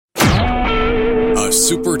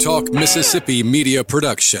SuperTalk Mississippi media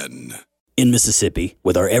production. In Mississippi,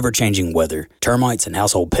 with our ever-changing weather, termites and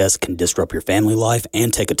household pests can disrupt your family life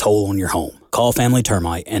and take a toll on your home. Call Family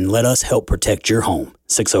Termite and let us help protect your home.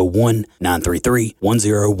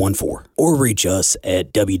 601-933-1014 or reach us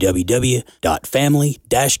at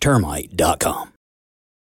www.family-termite.com.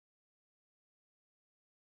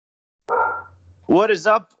 What is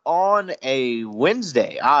up on a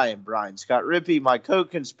Wednesday? I am Brian Scott Rippey. My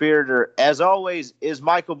co-conspirator, as always, is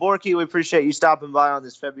Michael Borky. We appreciate you stopping by on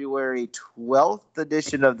this February 12th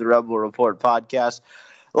edition of the Rebel Report podcast.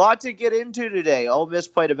 A lot to get into today. Ole Miss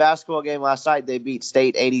played a basketball game last night. They beat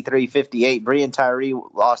State 83-58. Breein Tyree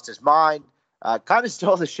lost his mind. Kind of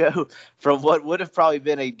stole the show from what would have probably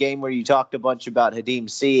been a game where you talked a bunch about Hadim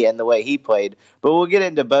C and the way he played. But we'll get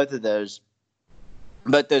into both of those.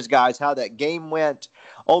 But those guys, how that game went.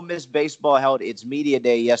 Ole Miss baseball held its media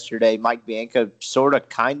day yesterday. Mike Bianco sort of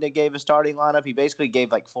kind of gave a starting lineup. He basically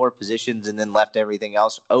gave like 4 positions and then left everything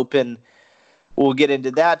else open. We'll get into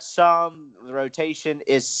that some. The rotation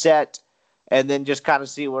is set, and then just kind of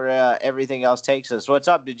see where everything else takes us. What's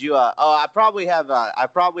up? Did you? I probably have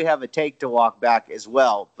a take to walk back as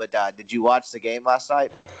well. But did you watch the game last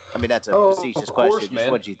night? I mean, that's a facetious question.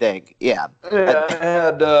 Just what'd you think? Yeah. I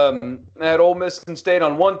had Ole Miss and State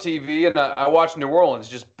on one TV, and I watched New Orleans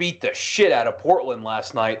just beat the shit out of Portland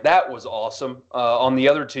last night. That was awesome on the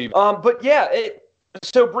other TV. But yeah,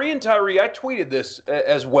 so Breein Tyree, I tweeted this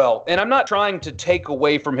as well, and I'm not trying to take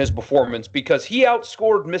away from his performance because he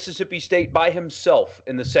outscored Mississippi State by himself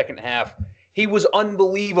in the second half. He was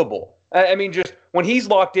unbelievable. I mean, just when he's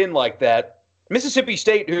locked in like that, Mississippi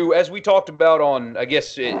State, who, as we talked about on, I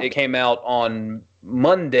guess it came out on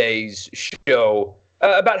Monday's show,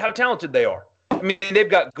 about how talented they are. I mean, they've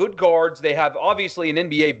got good guards. They have, obviously, an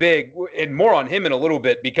NBA big, and more on him in a little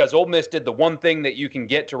bit because Ole Miss did the one thing that you can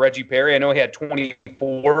get to Reggie Perry. I know he had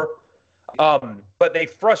 24, but they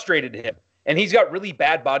frustrated him. And he's got really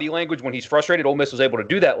bad body language when he's frustrated. Ole Miss was able to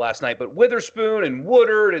do that last night. But Witherspoon and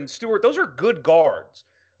Woodard and Stewart, those are good guards.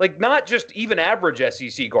 Like, not just even average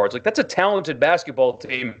SEC guards. Like, that's a talented basketball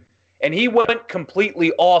team. And he went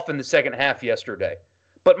completely off in the second half yesterday.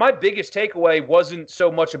 But my biggest takeaway wasn't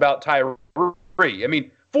so much about Tyree. I mean,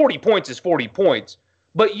 40 points is 40 points,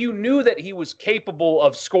 but you knew that he was capable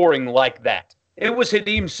of scoring like that. It was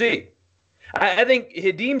Hadim C. I think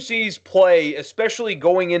Hadim C's play, especially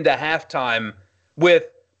going into halftime with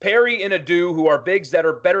Perry and Adu, who are bigs that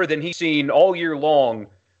are better than he's seen all year long,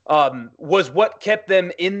 was what kept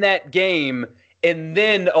them in that game and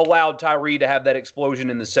then allowed Tyree to have that explosion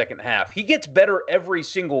in the second half. He gets better every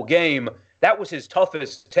single game. That was his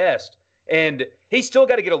toughest test, and he's still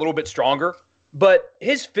got to get a little bit stronger. But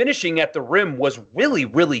his finishing at the rim was really,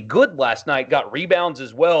 really good last night. Got rebounds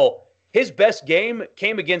as well. His best game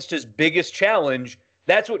came against his biggest challenge.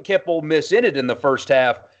 That's what kept Ole Miss in it in the first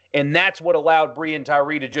half, and that's what allowed Breein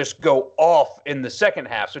Tyree to just go off in the second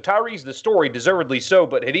half. So Tyree's the story, deservedly so,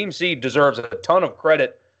 but Hadim C deserves a ton of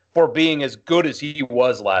credit for being as good as he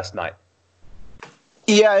was last night.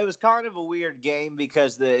 Yeah, it was kind of a weird game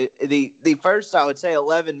because the first, I would say,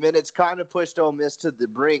 11 minutes kind of pushed Ole Miss to the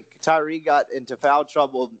brink. Tyree got into foul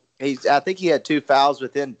trouble. I think he had 2 fouls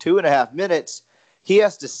within 2.5 minutes. He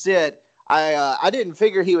has to sit. I didn't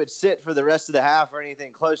figure he would sit for the rest of the half or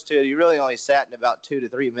anything close to it. He really only sat in about 2 to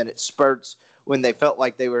 3 minute spurts when they felt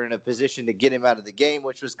like they were in a position to get him out of the game,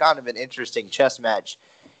 which was kind of an interesting chess match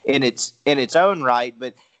in its own right.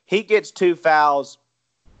 But he gets 2 fouls.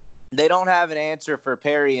 They don't have an answer for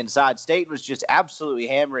Perry inside. State was just absolutely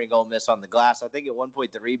hammering Ole Miss on the glass. I think at one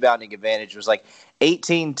point the rebounding advantage was like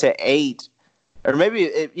 18-8, or maybe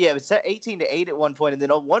it was 18-8 at one point. And then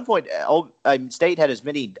at one point, State had as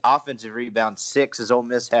many offensive rebounds, 6, as Ole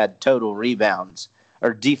Miss had total rebounds,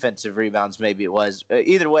 or defensive rebounds, maybe it was.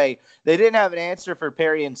 Either way, they didn't have an answer for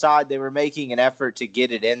Perry inside. They were making an effort to get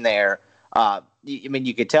it in there. I mean,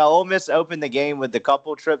 you could tell Ole Miss opened the game with a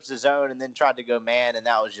couple trips to zone and then tried to go man, and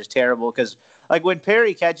that was just terrible because, like, when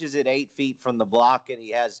Perry catches it 8 feet from the block and he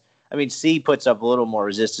has – I mean, C puts up a little more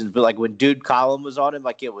resistance, but, like, when Dude Collum was on him,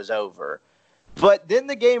 like, it was over. But then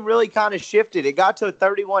the game really kind of shifted. It got to a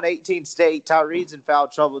 31-18 State. Tyree's in foul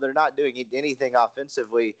trouble. They're not doing anything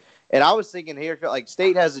offensively. And I was thinking here, like,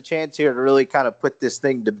 State has a chance here to really kind of put this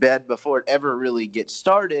thing to bed before it ever really gets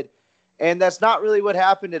started. And that's not really what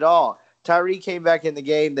happened at all. Tyree came back in the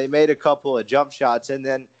game. They made a couple of jump shots, and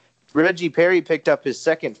then Reggie Perry picked up his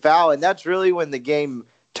second foul, and that's really when the game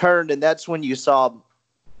turned, and that's when you saw,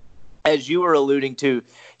 as you were alluding to,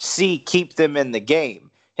 C keep them in the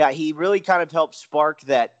game. Yeah, he really kind of helped spark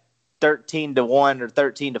that 13-1 or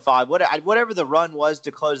 13-5, whatever the run was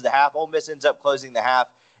to close the half. Ole Miss ends up closing the half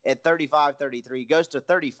at 35-33, goes to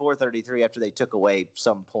 34-33 after they took away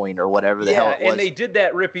some point or whatever the hell it was. Yeah, and they did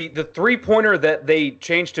that, Rippy. The three-pointer that they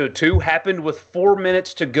changed to a 2 happened with 4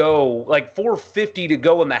 minutes to go, like 4:50 to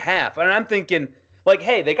go in the half. And I'm thinking, like,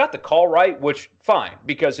 hey, they got the call right, which, fine,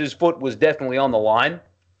 because his foot was definitely on the line.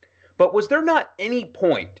 But was there not any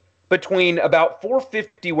point between about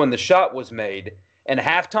 4:50 when the shot was made and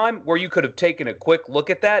halftime where you could have taken a quick look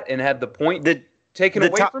at that and had the point taken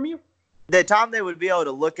away from you? The time they would be able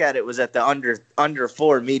to look at it was at the under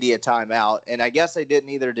 4 media timeout, and I guess they didn't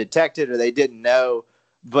either detect it or they didn't know.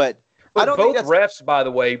 But I don't both think refs, by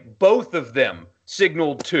the way, both of them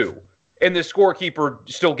signaled 2, and the scorekeeper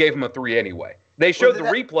still gave them a 3 anyway. They showed the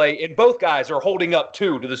replay, and both guys are holding up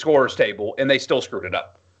 2 to the scorer's table, and they still screwed it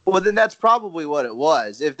up. Well, then that's probably what it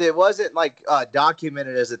was. If it wasn't like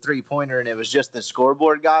documented as a 3-pointer and it was just the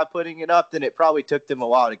scoreboard guy putting it up, then it probably took them a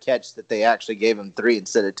while to catch that they actually gave him 3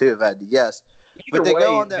 instead of 2, if I had to guess. Either way,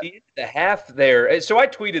 go on the half there. So I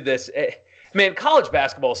tweeted this. Man, college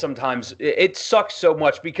basketball sometimes it sucks so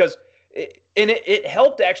much because it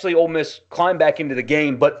helped actually Ole Miss climb back into the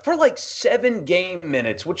game, but for like 7 game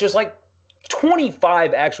minutes, which is like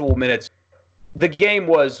 25 actual minutes, the game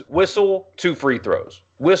was whistle, 2 free throws.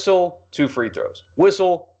 Whistle, 2 free throws.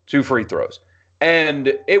 Whistle, 2 free throws.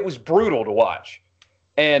 And it was brutal to watch.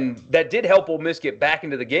 And that did help Ole Miss get back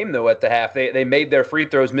into the game, though, at the half. They made their free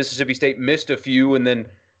throws. Mississippi State missed a few, and then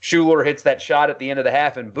Schuler hits that shot at the end of the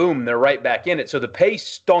half, and boom, they're right back in it. So the pace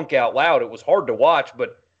stunk out loud. It was hard to watch,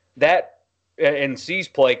 but that and C's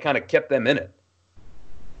play kind of kept them in it.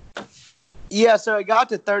 Yeah, so it got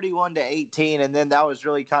to 31-18, and then that was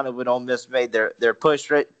really kind of when Ole Miss made their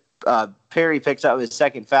push. Perry picks up his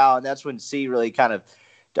second foul, and that's when C really kind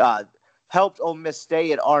of helped Ole Miss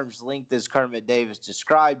stay at arm's length, as Kermit Davis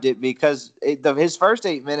described it, because his first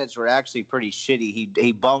 8 minutes were actually pretty shitty.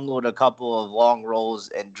 He bungled a couple of long rolls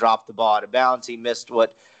and dropped the ball out of bounds. He missed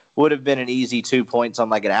what would have been an easy 2 points on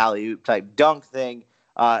like an alley-oop type dunk thing.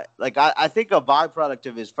 I think a byproduct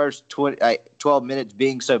of his first 12 minutes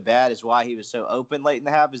being so bad is why he was so open late in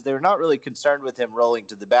the half, is they were not really concerned with him rolling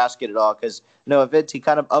to the basket at all, because no offense, he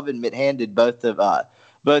kind of oven-mitt-handed both of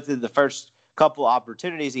the first couple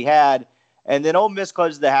opportunities he had. And then Ole Miss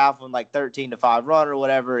closes the half on like 13-5 run or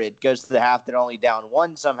whatever. It goes to the half. They're only down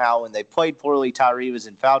 1 somehow. When they played poorly, Tyree was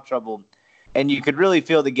in foul trouble. And you could really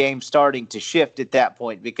feel the game starting to shift at that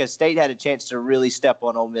point, because State had a chance to really step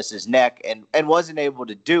on Ole Miss's neck and wasn't able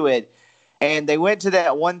to do it. And they went to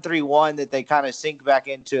that 1-3-1 that they kind of sink back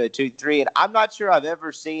into a 2-3. And I'm not sure I've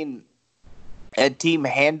ever seen a team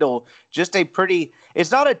handle just a pretty –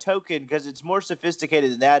 it's not a token because it's more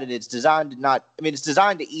sophisticated than that, and it's designed to it's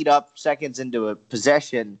designed to eat up seconds into a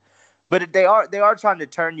possession. But they are trying to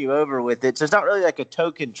turn you over with it. So it's not really like a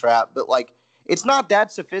token trap, but like – it's not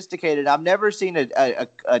that sophisticated. I've never seen a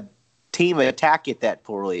team attack it that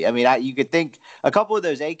poorly. I mean, you could think a couple of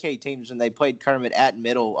those AK teams when they played Kermit at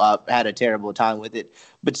middle had a terrible time with it.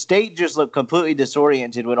 But State just looked completely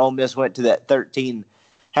disoriented when Ole Miss went to that 13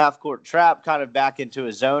 half-court trap, kind of back into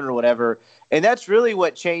a zone or whatever. And that's really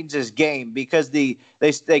what changed this game, because they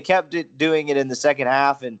kept doing it in the second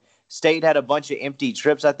half, and State had a bunch of empty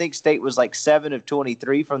trips. I think State was like 7 of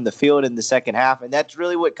 23 from the field in the second half, and that's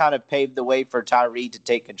really what kind of paved the way for Tyree to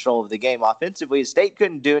take control of the game offensively. State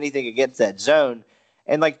couldn't do anything against that zone.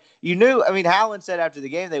 And like Howland said after the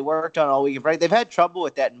game they worked on all week. Right? They've had trouble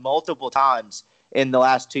with that multiple times in the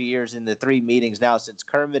last 2 years in the 3 meetings now since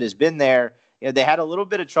Kermit has been there. You know, they had a little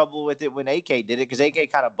bit of trouble with it when AK did it, because AK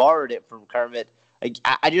kind of borrowed it from Kermit.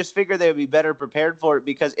 I just figured they would be better prepared for it,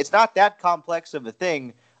 because it's not that complex of a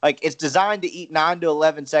thing. Like, it's designed to eat 9 to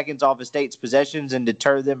 11 seconds off of State's possessions and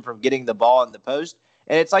deter them from getting the ball in the post.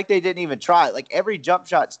 And it's like they didn't even try it. Like, every jump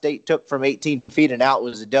shot State took from 18 feet and out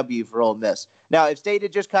was a W for Ole Miss. Now, if State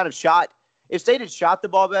had just kind of shot the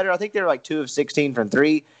ball better, I think they were like 2 of 16 from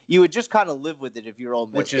 3, you would just kind of live with it if you're Ole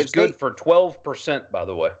Miss. Which is good for 12%, by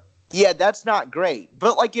the way. Yeah, that's not great.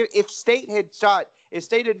 But, like, if State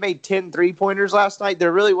had made 10 3-pointers last night,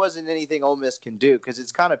 there really wasn't anything Ole Miss can do, because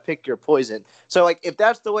it's kind of pick your poison. So, like, if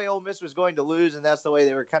that's the way Ole Miss was going to lose and that's the way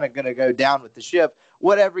they were kind of going to go down with the ship,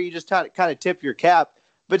 whatever, you just kind of tip your cap.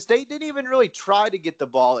 But State didn't even really try to get the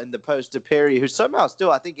ball in the post to Perry, who somehow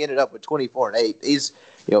still, I think, ended up with 24 and 8. He's,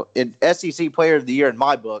 an SEC Player of the Year in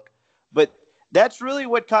my book. But that's really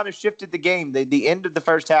what kind of shifted the game. The end of the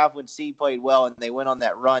first half when C played well and they went on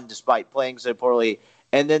that run despite playing so poorly.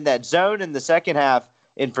 And then that zone in the second half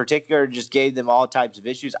in particular just gave them all types of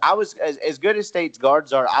issues. I was, as good as State's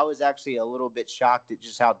guards are, I was actually a little bit shocked at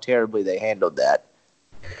just how terribly they handled that.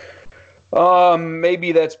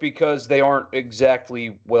 Maybe that's because they aren't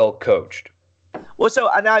exactly well coached. Well, so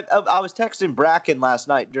and I was texting Bracken last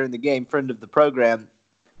night during the game, friend of the program,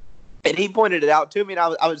 and he pointed it out to me, and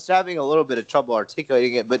I was having a little bit of trouble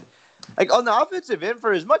articulating it. But like on the offensive end,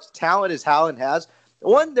 for as much talent as Howland has,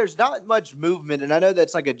 one, there's not much movement, and I know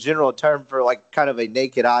that's like a general term for like kind of a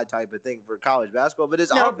naked eye type of thing for college basketball. But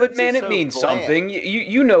but man, it means something.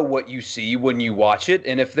 You know what you see when you watch it,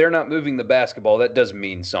 and if they're not moving the basketball, that does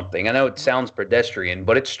mean something. I know it sounds pedestrian,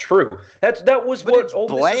 but it's true. That was but what Ole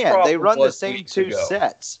Miss's problem. They run the same two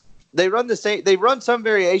sets. They run some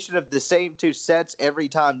variation of the same two sets every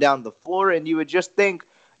time down the floor, and you would just think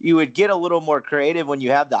you would get a little more creative when you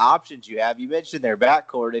have the options you have. You mentioned their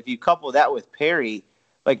backcourt. If you couple that with Perry,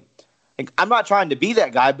 like I'm not trying to be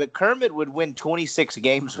that guy, but Kermit would win 26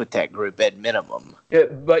 games with that group at minimum. Yeah,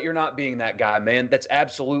 but you're not being that guy, man. That's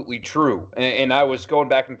absolutely true. And I was going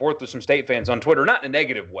back and forth with some State fans on Twitter, not in a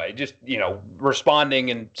negative way, just,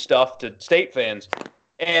 responding and stuff to State fans.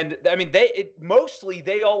 And I mean, mostly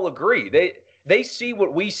they all agree. They see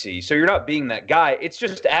what we see. So you're not being that guy. It's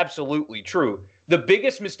just absolutely true. The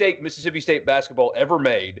biggest mistake Mississippi State basketball ever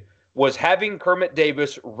made was having Kermit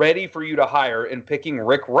Davis ready for you to hire and picking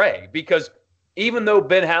Rick Ray. Because even though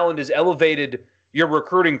Ben Howland has elevated your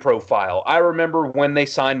recruiting profile, I remember when they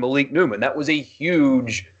signed Malik Newman. That was a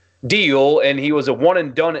huge deal, and he was a one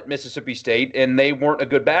and done at Mississippi State, and they weren't a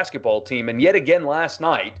good basketball team. And yet again last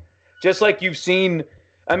night, just like you've seen,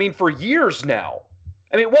 for years now.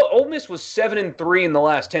 Ole Miss was 7-3 in the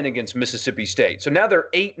last 10 against Mississippi State. So now they're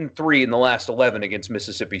 8-3 in the last 11 against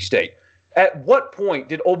Mississippi State. At what point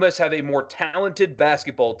did Ole Miss have a more talented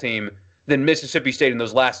basketball team than Mississippi State in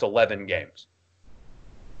those last 11 games?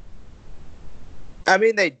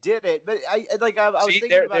 They did it, but I was thinking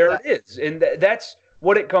there, about there that. It is, and that's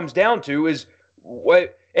what it comes down to. Is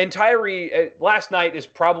what and Tyree last night is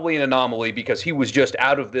probably an anomaly because he was just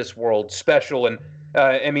out of this world special, and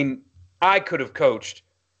I could have coached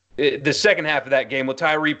the second half of that game with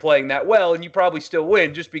Tyree playing that well, and you probably still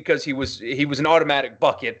win just because he was an automatic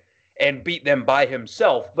bucket and beat them by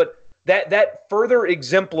himself. But that further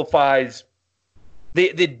exemplifies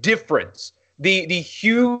the difference, the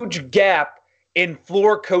huge gap in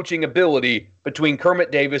floor coaching ability between Kermit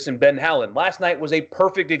Davis and Ben Howland. Last night was a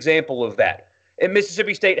perfect example of that. And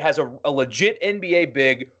Mississippi State has a legit NBA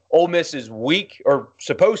big. Ole Miss is weak, or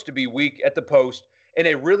supposed to be weak, at the post, and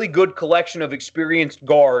a really good collection of experienced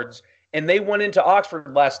guards. And they went into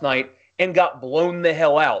Oxford last night and got blown the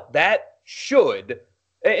hell out. That should...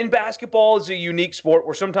 And basketball is a unique sport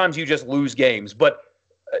where sometimes you just lose games. But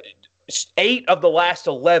 8 of the last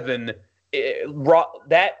 11,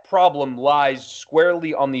 that problem lies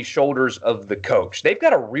squarely on the shoulders of the coach. They've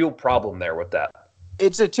got a real problem there with that.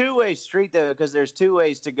 It's a two-way street, though, because there's two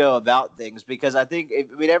ways to go about things. Because I think,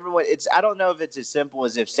 everyone, I don't know if it's as simple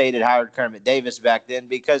as if State had hired Kermit Davis back then,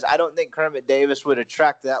 because I don't think Kermit Davis would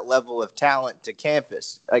attract that level of talent to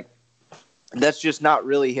campus. Like, that's just not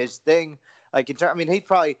really his thing. Like, it's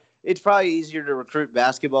probably easier to recruit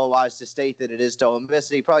basketball-wise to State than it is to Ole Miss.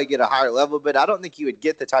 He'd probably get a higher level, but I don't think he would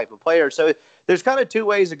get the type of player. So there's kind of two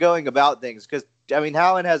ways of going about things because,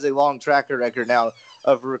 Howland has a long track record now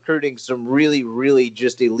of recruiting some really, really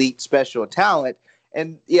just elite special talent.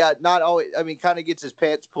 And, yeah, not always – kind of gets his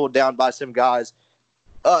pants pulled down by some guys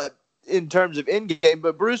in terms of in-game.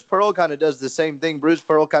 But Bruce Pearl kind of does the same thing. Bruce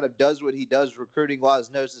Pearl kind of does what he does recruiting-wise,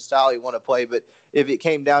 knows the style he want to play. But if it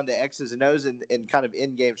came down to X's and O's and kind of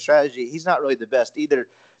in-game strategy, he's not really the best either.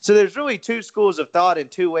 So there's really two schools of thought and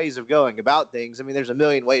two ways of going about things. There's a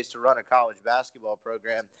million ways to run a college basketball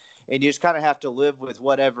program, and you just kind of have to live with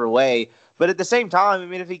whatever way. But at the same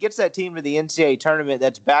time, if he gets that team to the NCAA tournament,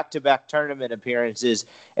 that's back-to-back tournament appearances,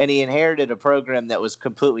 and he inherited a program that was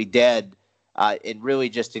completely dead and really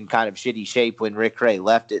just in kind of shitty shape when Rick Ray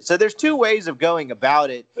left it. So there's two ways of going about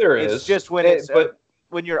it. It's just when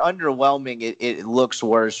when you're underwhelming, it looks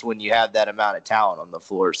worse when you have that amount of talent on the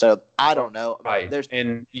floor. So I don't know. Right. First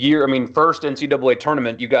NCAA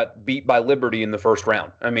tournament, you got beat by Liberty in the first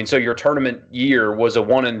round. So your tournament year was a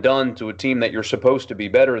one and done to a team that you're supposed to be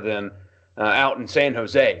better than out in San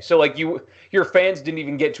Jose. So your fans didn't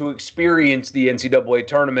even get to experience the NCAA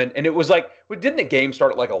tournament. And it was didn't the game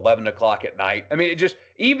start at 11 o'clock at night?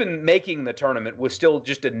 Even making the tournament was still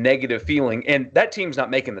just a negative feeling. And that team's not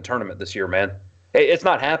making the tournament this year, man. It's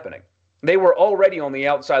not happening. They were already on the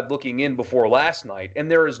outside looking in before last night,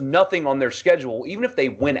 and there is nothing on their schedule, even if they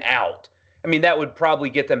win out. That would probably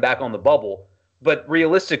get them back on the bubble. But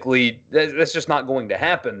realistically, that's just not going to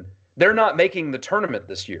happen. They're not making the tournament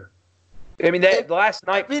this year. Last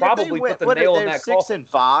night probably put the nail in that coffin.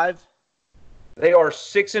 6-5? They are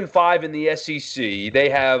 6-5 in the SEC. They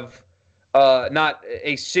have not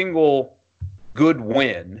a single good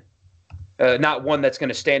win. not one that's going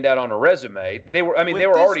to stand out on a resume. They were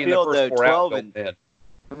already in the first four out.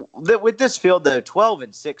 With this field, though,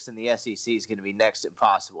 12-6 in the SEC is going to be next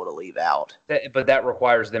impossible to leave out. But that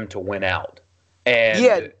requires them to win out. And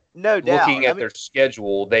yeah, no doubt. Looking at their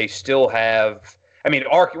schedule, they still have. They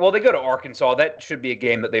go to Arkansas. That should be a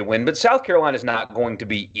game that they win. But South Carolina is not going to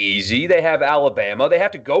be easy. They have Alabama. They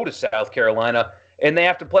have to go to South Carolina, and they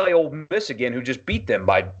have to play Ole Miss again, who just beat them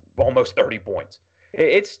by almost 30 points.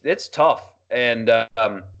 It's tough. And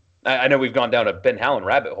I know we've gone down a Ben Howland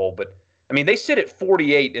rabbit hole, but they sit at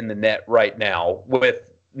 48 in the net right now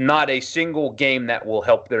with not a single game that will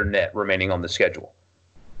help their net remaining on the schedule.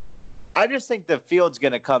 I just think the field's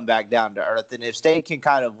going to come back down to earth, and if State can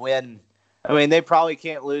kind of win, they probably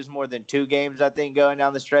can't lose more than 2 games, I think, going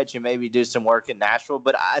down the stretch, and maybe do some work in Nashville.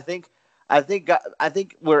 But I think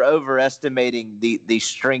we're overestimating the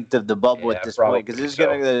strength of the bubble at this point, because this is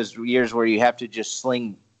going to be those years where you have to just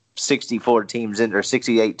sling 64 teams in or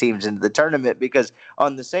 68 teams into the tournament, because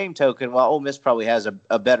on the same token, while Ole Miss probably has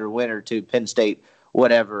a better win or two, Penn State,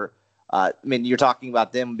 whatever, you're talking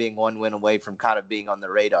about them being 1 win away from kind of being on the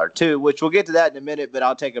radar too, which we'll get to that in a minute, but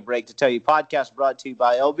I'll take a break to tell you. Podcast brought to you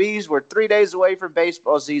by LB's. We're 3 days away from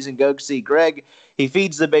baseball season. Go see Greg. He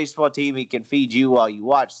feeds the baseball team. He can feed you while you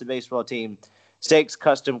watch the baseball team. Steaks,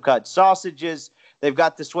 custom cut sausages. They've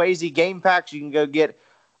got the Swayze game packs. You can go get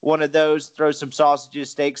one of those, throw some sausages,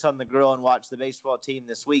 steaks on the grill, and watch the baseball team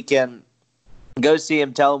this weekend. Go see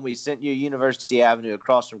him. Tell him we sent you University Avenue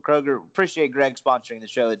across from Kroger. Appreciate Greg sponsoring the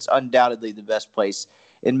show. It's undoubtedly the best place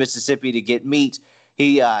in Mississippi to get meat.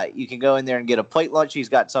 You can go in there and get a plate lunch. He's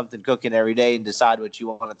got something cooking every day and decide what you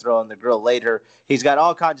want to throw on the grill later. He's got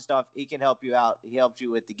all kinds of stuff. He can help you out. He helps you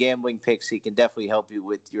with the gambling picks. He can definitely help you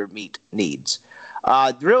with your meat needs.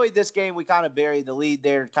 Really, this game, we kind of buried the lead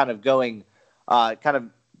there, kind of going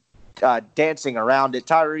dancing around it.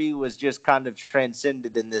 Tyree was just kind of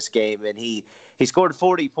transcended in this game, and he scored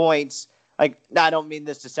 40 points. I don't mean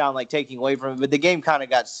this to sound like taking away from him, but the game kind of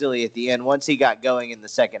got silly at the end. Once he got going in the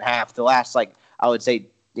second half, the last, I would say,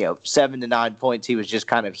 7 to 9 points, he was just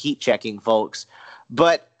kind of heat checking folks.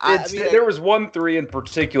 But there was 1 3 in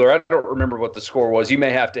particular. I don't remember what the score was. You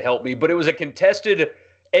may have to help me, but it was a contested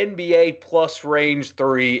NBA plus range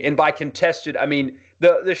 3, and by contested,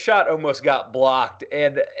 the shot almost got blocked.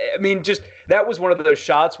 And, that was one of those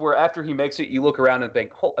shots where after he makes it, you look around and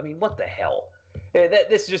think, what the hell?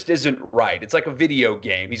 This just isn't right. It's like a video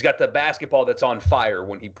game. He's got the basketball that's on fire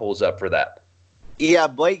when he pulls up for that. Yeah,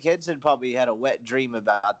 Blake Henson probably had a wet dream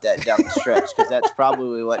about that down the stretch, because that's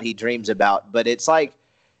probably what he dreams about. But it's hard.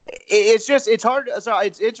 So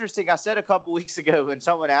it's interesting. I said a couple weeks ago when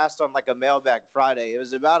someone asked on a Mailbag Friday, it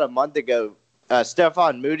was about a month ago,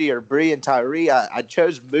 Stephon Moody or Breein Tyree. I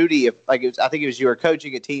chose Moody. I think it was you were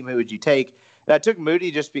coaching a team, who would you take? And I took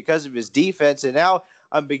Moody just because of his defense. And now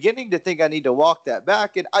I'm beginning to think I need to walk that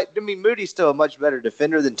back. And Moody's still a much better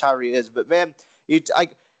defender than Tyree is. But man,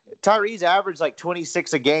 Tyree's averaged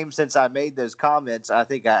 26 a game since I made those comments. I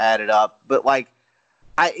think I added up. But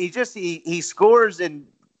he scores, and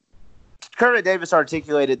Kermit Davis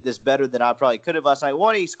articulated this better than I probably could have last night.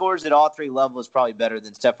 One, he scores at all 3 levels probably better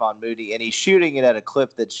than Stephon Moody, and he's shooting it at a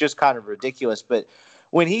clip that's just kind of ridiculous. But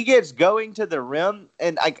when he gets going to the rim,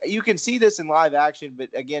 and you can see this in live action, but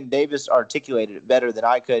again, Davis articulated it better than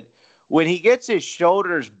I could. When he gets his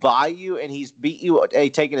shoulders by you and he's beat you,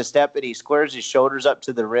 taking a step, and he squares his shoulders up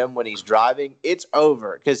to the rim when he's driving, it's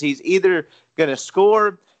over, because he's either going to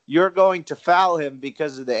score, you're going to foul him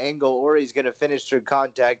because of the angle, or he's going to finish through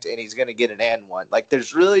contact and he's going to get an and one.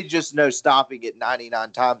 There's really just no stopping it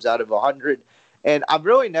 99 times out of 100. And I've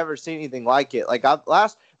really never seen anything like it.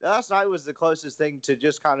 Last night was the closest thing to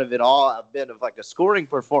just kind of in awe I've been of a scoring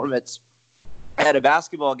performance at a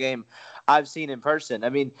basketball game I've seen in person.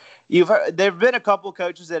 There have been a couple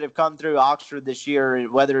coaches that have come through Oxford this year,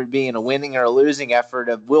 whether it be in a winning or a losing effort.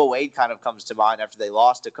 Will Wade kind of comes to mind after they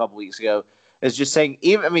lost a couple weeks ago. Is just saying,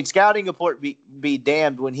 scouting report be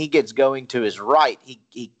damned, when he gets going to his right,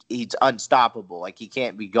 he's unstoppable. He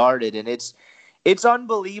can't be guarded, and it's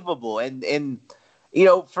unbelievable. And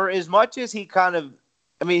for as much as he kind of,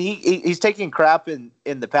 he's taking crap in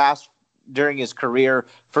the past during his career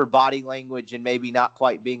for body language and maybe not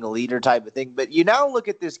quite being a leader type of thing. But you now look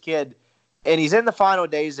at this kid, and he's in the final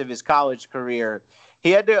days of his college career. He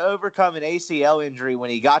had to overcome an ACL injury when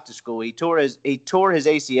he got to school. He tore his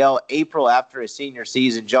ACL April after his senior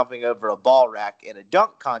season, jumping over a ball rack in a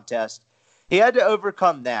dunk contest. He had to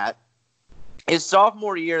overcome that. His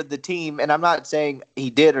sophomore year, the team, and I'm not saying he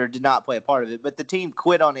did or did not play a part of it, but the team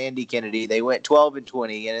quit on Andy Kennedy. They went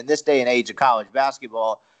 12-20, and in this day and age of college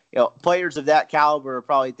basketball, players of that caliber are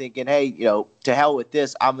probably thinking, hey, to hell with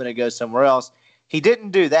this, I'm going to go somewhere else. He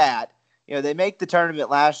didn't do that. They make the tournament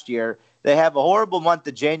last year. They have a horrible month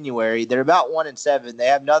of January. They're about 1-7. They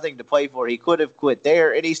have nothing to play for. He could have quit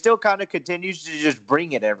there, and he still kind of continues to just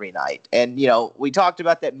bring it every night. And, we talked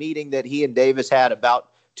about that meeting that he and Davis had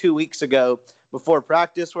about 2 weeks ago before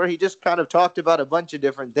practice where he just kind of talked about a bunch of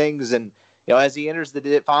different things. And, as he enters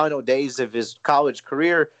the final days of his college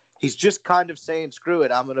career, he's just kind of saying, screw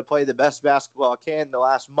it, I'm going to play the best basketball I can the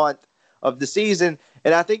last month of the season.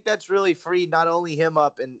 And I think that's really freed not only him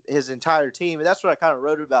up and his entire team. And that's what I kind of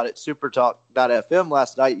wrote about at supertalk.fm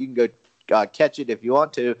last night. You can go catch it if you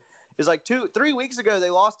want to. It's like 3 weeks ago,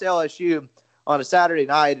 they lost to LSU on a Saturday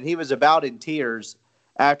night, and he was about in tears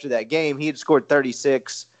after that game. He had scored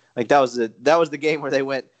 36. Like that was the game where they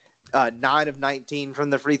went 9 of 19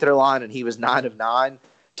 from the free throw line, and he was 9 of 9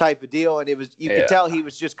 type of deal. And you could tell he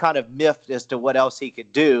was just kind of miffed as to what else he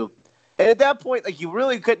could do. And at that point, you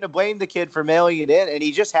really couldn't have blamed the kid for mailing it in, and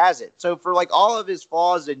he just has it. So for all of his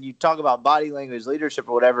flaws, and you talk about body language, leadership,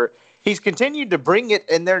 or whatever, he's continued to bring it,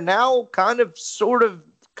 and they're now kind of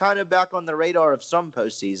back on the radar of some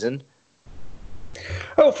postseason.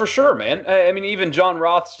 Oh, for sure, man. I mean, even John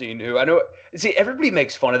Rothstein, who I know, everybody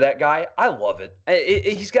makes fun of that guy. I love it.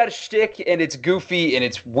 He's got a shtick, and it's goofy, and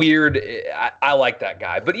it's weird. I like that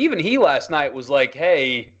guy. But even he last night was like,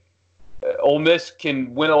 hey, Ole Miss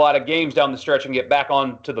can win a lot of games down the stretch and get back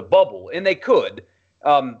onto the bubble. And they could.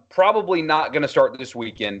 Probably not going to start this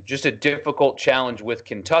weekend. Just a difficult challenge with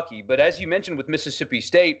Kentucky. But as you mentioned with Mississippi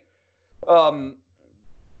State,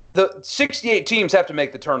 the 68 teams have to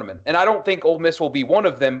make the tournament, and I don't think Ole Miss will be one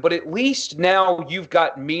of them, but at least now you've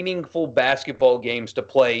got meaningful basketball games to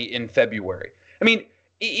play in February. I mean,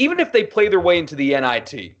 even if they play their way into the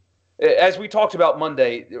NIT, as we talked about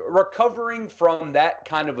Monday, recovering from that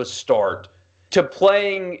kind of a start to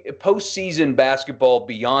playing postseason basketball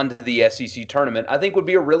beyond the SEC tournament, I think would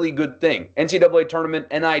be a really good thing. NCAA tournament,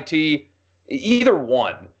 NIT, either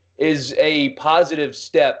one is a positive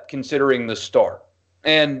step considering the start.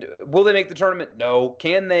 And will they make the tournament? No.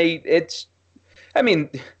 Can they?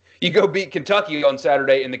 You go beat Kentucky on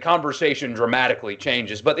Saturday and the conversation dramatically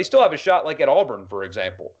changes. But they still have a shot like at Auburn, for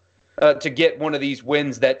example, to get one of these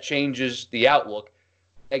wins that changes the outlook.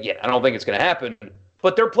 Again, I don't think it's going to happen.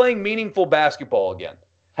 But they're playing meaningful basketball again.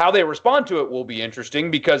 How they respond to it will be interesting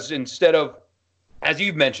because instead of, as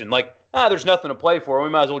you've mentioned, there's nothing to play for, we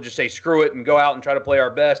might as well just say screw it and go out and try to play our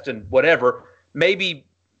best and whatever. Maybe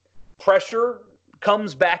pressure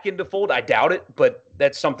comes back into fold. I doubt it, but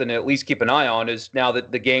that's something to at least keep an eye on is now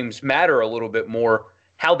that the games matter a little bit more,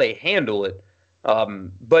 how they handle it.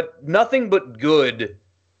 But nothing but good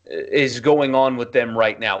is going on with them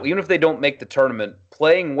right now. Even if they don't make the tournament,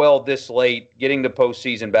 playing well this late, getting to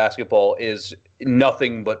postseason basketball is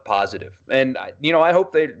nothing but positive. And, I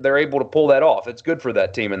hope they're able to pull that off. It's good for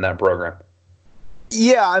that team and that program.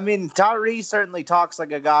 Yeah, I mean, Tyree certainly talks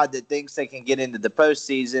like a guy that thinks they can get into the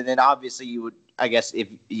postseason, and obviously you would, I guess, if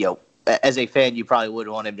as a fan, you probably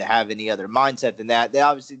wouldn't want him to have any other mindset than that. They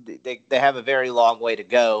obviously they have a very long way to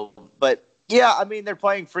go, but yeah, I mean, they're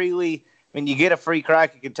playing freely. I mean, you get a free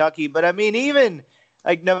crack at Kentucky, but I mean, even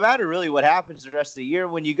no matter really what happens the rest of the year,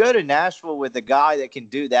 when you go to Nashville with a guy that can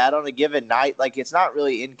do that on a given night, it's not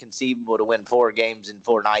really inconceivable to win 4 games in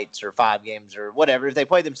 4 nights or 5 games or whatever. If they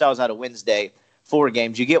play themselves out of Wednesday, 4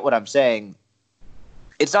 games, you get what I'm saying.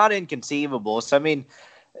 It's not inconceivable. So, I mean,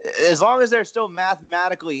 as long as they're still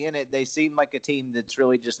mathematically in it, they seem like a team that's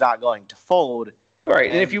really just not going to fold. All right,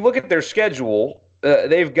 and if you look at their schedule,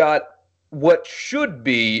 they've got what should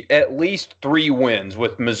be at least 3 wins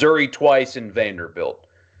with Missouri twice and Vanderbilt.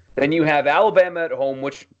 Then you have Alabama at home,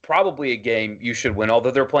 which probably a game you should win,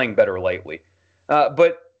 although they're playing better lately.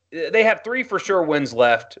 But they have 3 for sure wins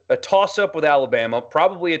left, a toss-up with Alabama,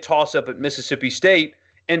 probably a toss-up at Mississippi State,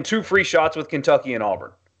 and 2 free shots with Kentucky and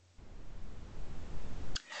Auburn.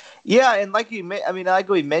 Yeah, and like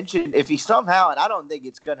we mentioned, if he somehow, and I don't think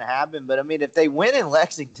it's going to happen, but I mean, if they win in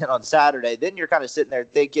Lexington on Saturday, then you're kind of sitting there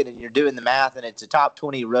thinking and you're doing the math, and it's a top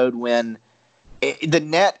 20 road win. The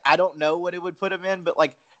net, I don't know what it would put them in, but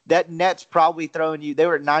that net's probably throwing you. They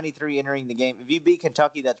were at 93 entering the game. If you beat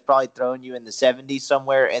Kentucky, that's probably throwing you in the 70s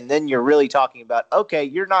somewhere, and then you're really talking about, okay,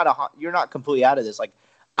 you're not completely out of this.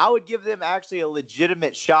 I would give them actually a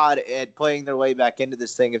legitimate shot at playing their way back into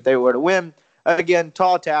this thing if they were to win. Again,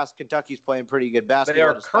 tall task. Kentucky's playing pretty good basketball.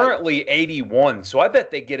 They are currently 81, so I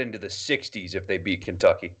bet they get into the 60s if they beat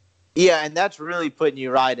Kentucky. Yeah, and that's really putting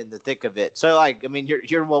you right in the thick of it. So,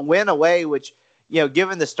 you're a win away, which,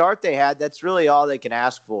 given the start they had, that's really all they can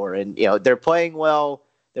ask for. And, they're playing well.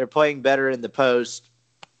 They're playing better in the post.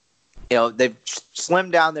 they've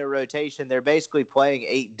slimmed down their rotation. They're basically playing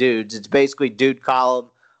 8 dudes. It's basically Dude Collum,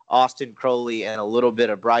 Austin Crowley, and a little bit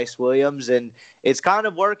of Bryce Williams, and it's kind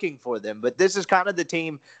of working for them. But this is kind of the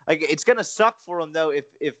team. Like, it's going to suck for them, though,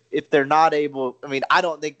 if they're not able. I mean, I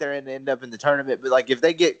don't think they're going to end up in the tournament, but, like, if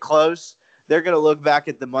they get close, they're going to look back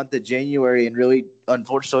at the month of January and really,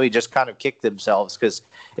 unfortunately, just kind of kick themselves. Because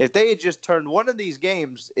if they had just turned one of these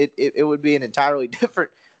games, it would be an entirely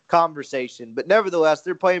different conversation. But nevertheless,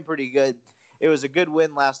 they're playing pretty good. It was a good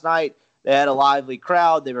win last night. They had a lively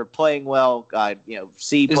crowd. They were playing well.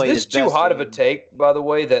 C played his best. Is this too hot of a take, by the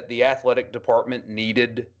way, that the athletic department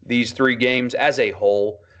needed these 3 games as a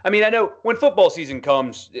whole? I mean, I know when football season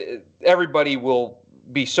comes, everybody will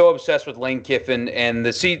be so obsessed with Lane Kiffin, and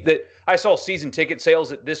I saw season ticket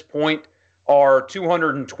sales at this point are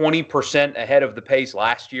 220% ahead of the pace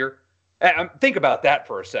last year. Think about that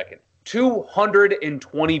for a second.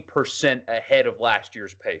 220% ahead of last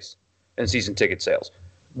year's pace in season ticket sales.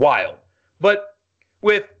 Wild. But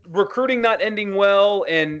with recruiting not ending well,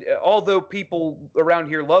 and although people around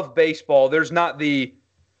here love baseball, there's not the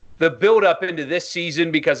build-up into this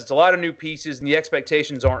season because it's a lot of new pieces and the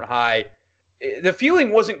expectations aren't high. The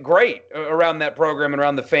feeling wasn't great around that program and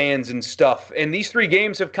around the fans and stuff. And these 3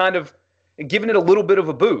 games have kind of given it a little bit of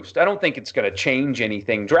a boost. I don't think it's going to change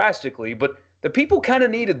anything drastically, but the people kind of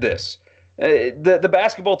needed this. The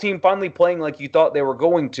basketball team finally playing like you thought they were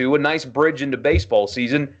going to, a nice bridge into baseball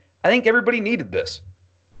season. I think everybody needed this.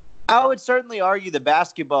 I would certainly argue the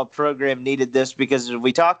basketball program needed this because, as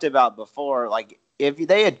we talked about before, like, if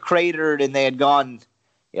they had cratered and they had gone,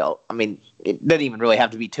 I mean, it doesn't even really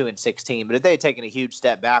have to be 2-16, but if they had taken a huge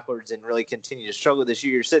step backwards and really continued to struggle this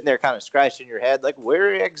year, you're sitting there kind of scratching your head, like,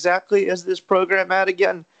 where exactly is this program at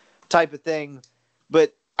again, type of thing.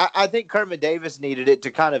 But I think Kermit Davis needed it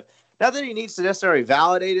to kind of, not that he needs to necessarily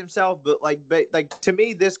validate himself, but like to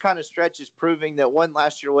me, this kind of stretch is proving that, 1,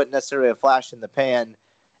 last year wasn't necessarily a flash in the pan,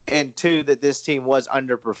 and 2, that this team was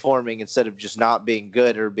underperforming instead of just not being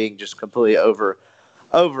good or being just completely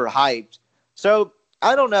overhyped. So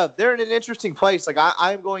I don't know. They're in an interesting place. Like,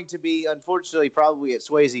 I'm going to be, unfortunately, probably at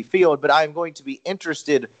Swayze Field, but I'm going to be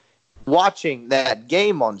interested watching that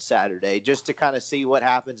game on Saturday just to kind of see what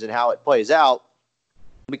happens and how it plays out.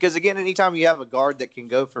 Because, again, anytime you have a guard that can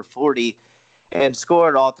go for 40 and score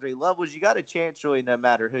at all 3 levels, you got a chance really no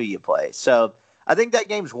matter who you play. So I think that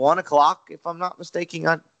game's 1 o'clock, if I'm not mistaken.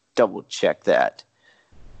 I double-check that.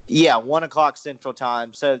 Yeah, 1 o'clock Central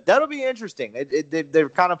Time. So that'll be interesting. They're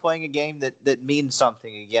kind of playing a game that means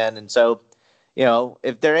something again. And so,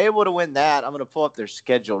 if they're able to win that, I'm going to pull up their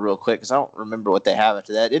schedule real quick because I don't remember what they have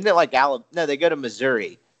after that. Isn't it like Alabama? No, they go to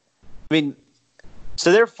Missouri. I mean,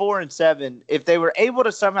 so they're 4-7. If they were able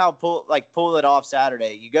to somehow pull it off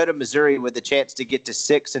Saturday, you go to Missouri with a chance to get to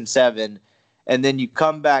 6-7, and then you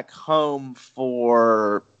come back home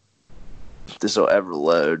for this will ever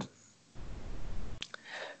load.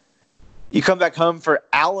 You come back home for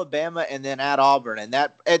Alabama and then at Auburn, and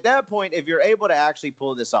that at that point, if you're able to actually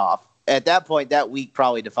pull this off, at that point, that week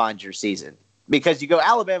probably defines your season because you go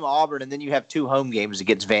Alabama, Auburn, and then you have 2 home games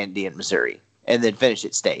against Vandy and Missouri, and then finish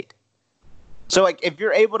at State. So, like, if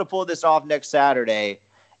you're able to pull this off next Saturday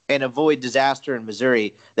and avoid disaster in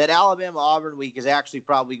Missouri, that Alabama-Auburn week is actually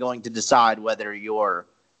probably going to decide whether you're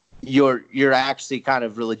actually kind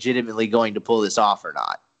of legitimately going to pull this off or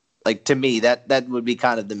not. Like, to me, that would be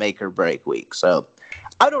kind of the make or break week. So,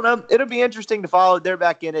 I don't know. It'll be interesting to follow. They're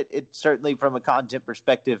back in it. It's certainly, from a content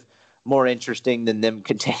perspective, more interesting than them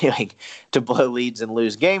continuing to blow leads and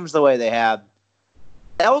lose games the way they have.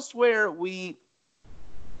 Elsewhere, we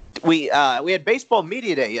had baseball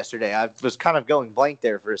media day yesterday. I was kind of going blank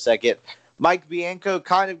there for a second. Mike Bianco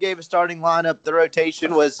kind of gave a starting lineup. The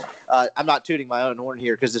rotation was, I'm not tooting my own horn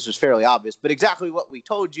here because this was fairly obvious, but exactly what we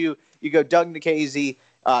told you. You go Doug Nikhazy,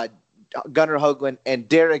 Gunnar Hoagland, and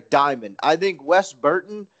Derek Diamond. I think Wes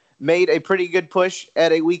Burton made a pretty good push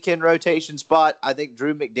at a weekend rotation spot. I think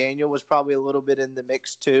Drew McDaniel was probably a little bit in the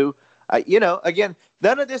mix too. Again,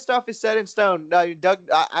 none of this stuff is set in stone. Doug,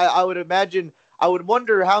 I would imagine, I would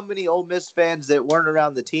wonder how many Ole Miss fans that weren't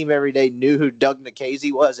around the team every day knew who Doug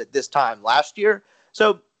Nikhazy was at this time last year.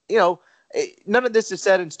 So, none of this is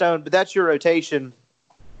set in stone, but that's your rotation.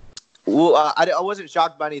 Well, I wasn't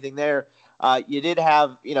shocked by anything there. You did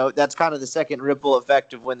have, that's kind of the second ripple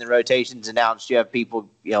effect of when the rotation's announced. You have people,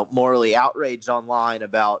 morally outraged online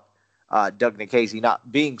about Doug Nikhazy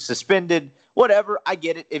not being suspended, whatever. I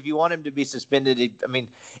get it. If you want him to be suspended,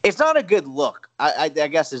 it's not a good look. I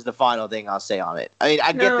guess is the final thing I'll say on it. I mean,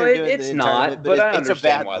 I get they're doing it's not, but I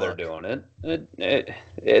understand why they're doing it.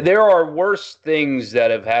 There are worse things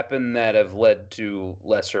that have happened that have led to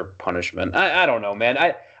lesser punishment. I don't know, man.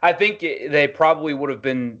 I think they probably would have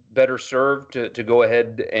been better served to go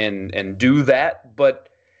ahead and do that. But,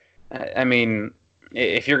 I mean,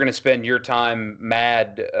 if you're going to spend your time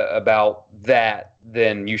mad about that,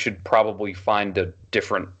 then you should probably find a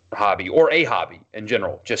different hobby or a hobby in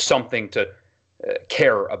general, just something to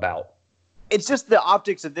care about. It's just the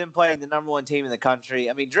optics of them playing the number one team in the country.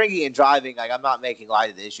 I mean, drinking and driving, like, I'm not making light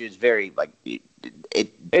of the issue. It's very, like,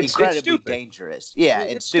 it's incredibly dangerous. Yeah,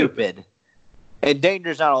 it's stupid. And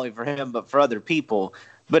dangerous not only for him, but for other people.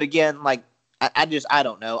 But again, like, I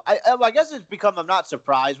don't know. I guess it's become, I'm not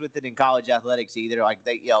surprised with it in college athletics either. Like,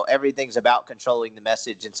 everything's about controlling the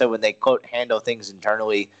message. And so when they, quote, handle things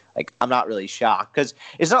internally, like, I'm not really shocked. Because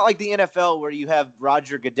it's not like the NFL where you have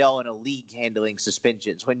Roger Goodell in a league handling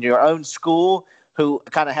suspensions. When your own school, who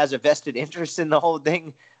kind of has a vested interest in the whole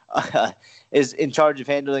thing, is in charge of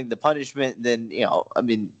handling the punishment, then,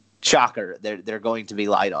 shocker, they're going to be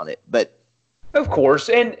light on it. But of course.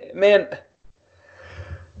 And, man,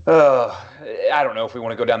 I don't know if we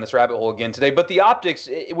want to go down this rabbit hole again today, but the optics,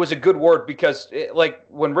 it was a good word because, like,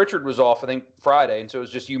 when Richard was off, I think Friday, and so it was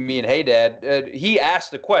just you, me, and Hey Dad, he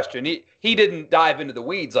asked the question. He didn't dive into the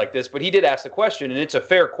weeds like this, but he did ask the question, and it's a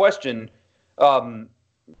fair question.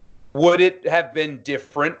 Would it have been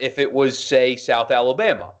different if it was, say, South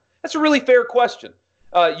Alabama? That's a really fair question.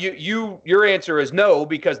 Your answer is no,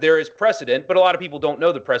 because there is precedent, but a lot of people don't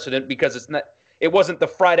know the precedent because it wasn't the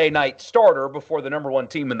Friday night starter before the number one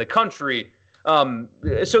team in the country.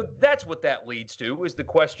 So that's what that leads to, is the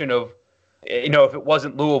question of, if it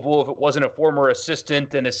wasn't Louisville, if it wasn't a former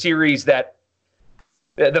assistant in a series that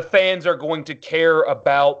the fans are going to care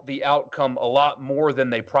about the outcome a lot more than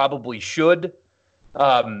they probably should.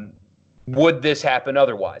 Would this happen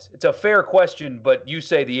otherwise? It's a fair question, but you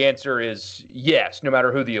say the answer is yes, no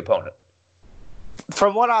matter who the opponent.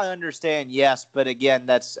 From what I understand, yes. But again,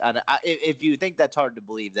 if you think that's hard to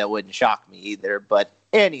believe, that wouldn't shock me either. But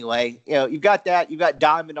anyway, you've got that. You've got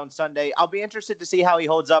Diamond on Sunday. I'll be interested to see how he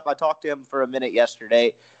holds up. I talked to him for a minute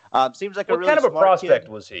yesterday. Seems like a really smart kid. What kind of a prospect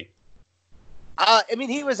was he?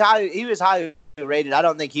 He was highly rated. I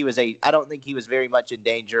don't think he was very much in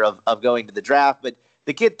danger of going to the draft, but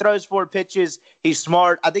the kid throws 4 pitches. He's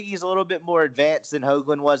smart. I think he's a little bit more advanced than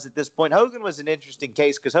Hoagland was at this point. Hoagland was an interesting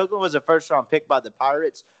case because Hoagland was a first-round pick by the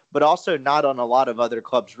Pirates, but also not on a lot of other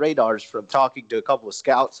clubs' radars from talking to a couple of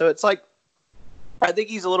scouts. So it's like, I think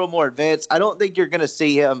he's a little more advanced. I don't think you're going to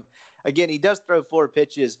see him. Again, he does throw 4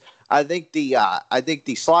 pitches. I think the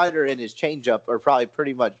slider and his changeup are probably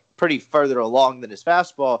pretty further along than his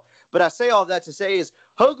fastball. But I say all that to say is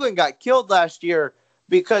Hoagland got killed last year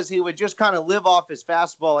because he would just kind of live off his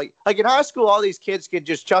fastball. Like in high school, all these kids could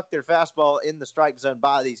just chuck their fastball in the strike zone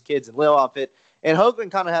by these kids and live off it. And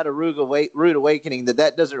Hoagland kind of had a rude awakening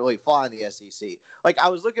that doesn't really fly in the SEC. Like, I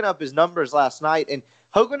was looking up his numbers last night, and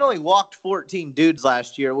Hoagland only walked 14 dudes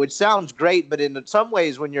last year, which sounds great, but in some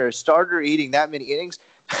ways, when you're a starter eating that many innings,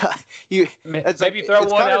 maybe throw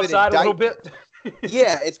one outside a little bit.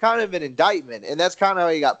 Yeah, it's kind of an indictment, and that's kind of how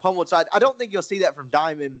he got pummeled. So I don't think you'll see that from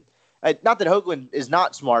Diamond. Not that Hoagland is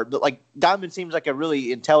not smart, but like Diamond seems like a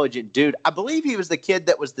really intelligent dude. I believe he was the kid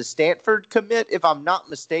that was the Stanford commit, if I'm not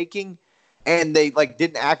mistaken. And they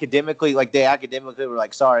didn't academically, were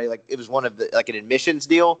like, sorry, like it was one of the, like an admissions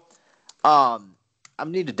deal. I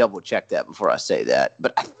need to double check that before I say that,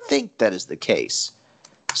 but I think that is the case.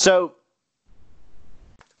 So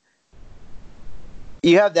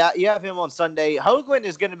you have that. You have him on Sunday. Hoagland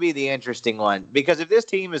is going to be the interesting one because if this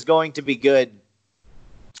team is going to be good,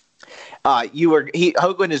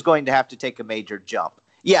 Hoagland is going to have to take a major jump.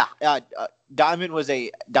 Yeah, Diamond was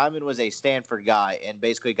a Stanford guy and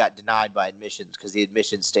basically got denied by admissions because the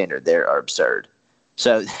admissions standard there are absurd.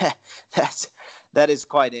 So that is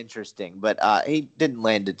quite interesting. But he didn't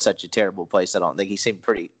land at such a terrible place. I don't think he seemed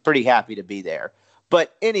pretty happy to be there.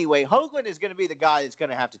 But anyway, Hoagland is going to be the guy that's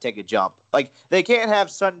going to have to take a jump. Like, they can't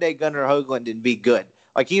have Sunday Gunnar Hoagland and be good.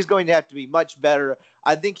 Like, he's going to have to be much better.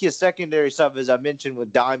 I think his secondary stuff, as I mentioned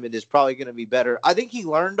with Diamond, is probably going to be better. I think he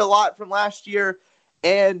learned a lot from last year.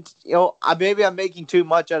 And, maybe I'm making too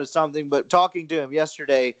much out of something, but talking to him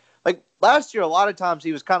yesterday, like last year, a lot of times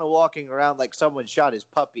he was kind of walking around like someone shot his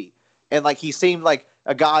puppy. And like he seemed like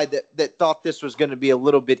a guy that thought this was going to be a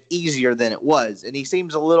little bit easier than it was. And he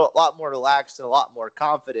seems a lot more relaxed and a lot more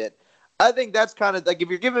confident. I think that's kind of like if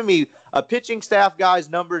you're giving me a pitching staff guy's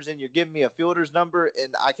numbers and you're giving me a fielder's number,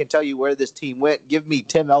 and I can tell you where this team went, give me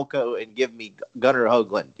Tim Elko and give me Gunnar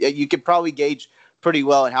Hoagland. You could probably gauge pretty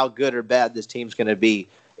well at how good or bad this team's going to be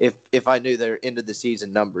if I knew their end of the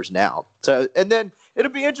season numbers now. So, and then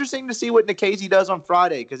it'll be interesting to see what Nikhazy does on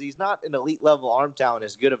Friday because he's not an elite level arm talent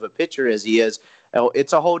as good of a pitcher as he is.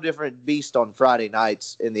 It's a whole different beast on Friday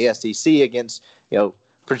nights in the SEC against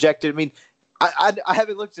projected. I mean, I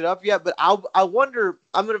haven't looked it up yet, but I wonder.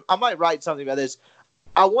 I might write something about this.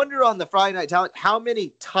 I wonder on the Friday night talent how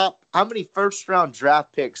many first round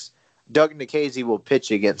draft picks Doug Nikhazy will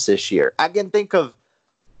pitch against this year. I can think of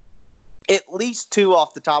at least two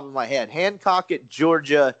off the top of my head: Hancock at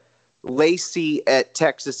Georgia, Lacey at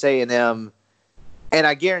Texas A&M, and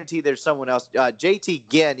I guarantee there's someone else. JT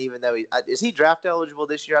Ginn, even though is he draft eligible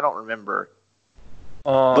this year? I don't remember.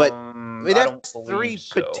 But I mean, that's three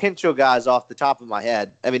potential guys off the top of my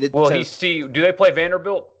head. I mean, do they play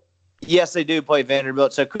Vanderbilt? Yes, they do play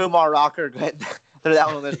Vanderbilt. So Kumar Rocker, go ahead throw that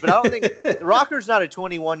one on this. But I don't think Rocker's not a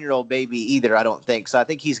 21-year-old baby either. I don't think so. I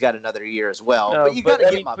think he's got another year as well. No, but you got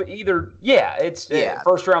to get but either it's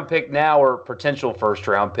first round pick now or potential first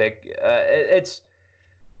round pick.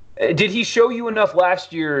 Did he show you enough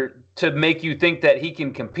last year to make you think that he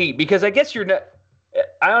can compete? Because I guess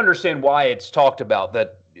I understand why it's talked about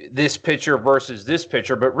that this pitcher versus this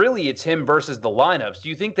pitcher, but really it's him versus the lineups. Do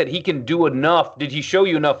you think that he can do enough? Did he show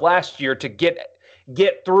you enough last year to get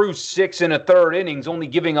through 6 1/3 innings, only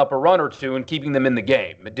giving up a run or two and keeping them in the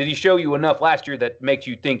game? Did he show you enough last year that makes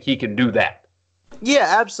you think he can do that?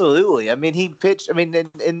 Yeah, absolutely. I mean, he pitched. I mean,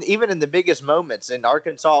 and even in the biggest moments in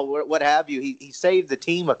Arkansas, what have you, he saved the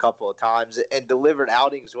team a couple of times and delivered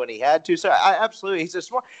outings when he had to. So I absolutely, he's a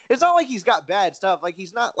smart. It's not like he's got bad stuff. Like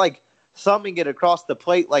he's not like thumbing it across the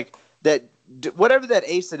plate like that. Whatever that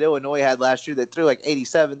ace that Illinois had last year that threw like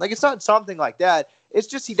 87. Like it's not something like that. It's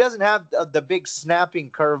just he doesn't have the big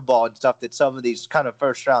snapping curveball and stuff that some of these kind of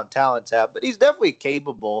first round talents have. But he's definitely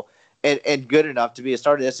capable and good enough to be a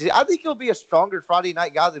starter this season. I think he'll be a stronger Friday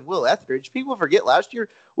night guy than Will Etheridge. People forget last year,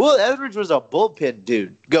 Will Etheridge was a bullpen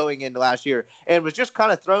dude going into last year and was just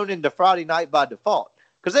kind of thrown into Friday night by default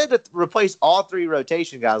because they had to replace all three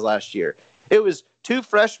rotation guys last year. It was two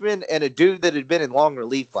freshmen and a dude that had been in long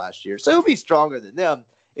relief last year. So he'll be stronger than them.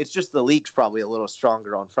 It's just the league's probably a little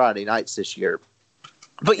stronger on Friday nights this year.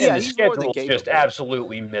 But yeah, the schedule's just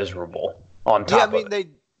absolutely miserable on top of it. I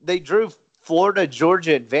mean, they drew Florida,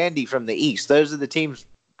 Georgia, and Vandy from the East. Those are the teams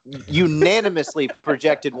unanimously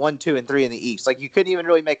projected 1, 2, and 3 in the East. Like you couldn't even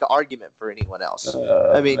really make an argument for anyone else.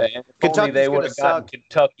 I mean, Kentucky they would have gotten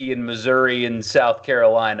Kentucky and Missouri and South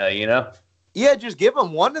Carolina. Yeah, just give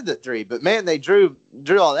them one of the three. But man, they drew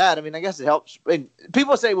all that. I mean, I guess it helps. And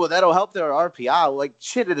people say, well, that'll help their RPI. Like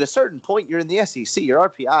shit, at a certain point, you're in the SEC. Your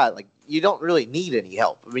RPI, like you don't really need any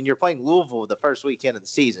help. I mean, you're playing Louisville the first weekend of the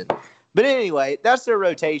season. But anyway, that's their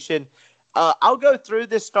rotation. I'll go through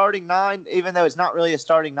this starting 9, even though it's not really a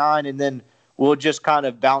starting 9, and then we'll just kind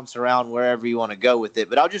of bounce around wherever you want to go with it.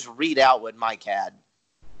 But I'll just read out what Mike had.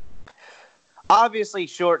 Obviously,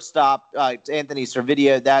 shortstop, Anthony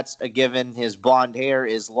Servideo, that's a given. His blonde hair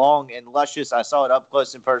is long and luscious. I saw it up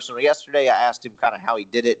close and personal yesterday. I asked him kind of how he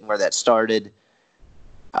did it and where that started.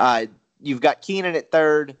 You've got Keenan at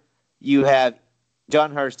third. You have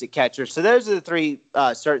John Hurst at catcher. So those are the three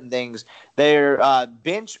certain things. They're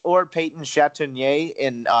bench or Peyton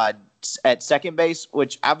Chatagnier at second base,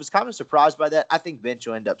 which I was kind of surprised by that. I think bench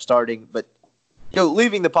will end up starting, but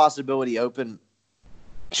leaving the possibility open.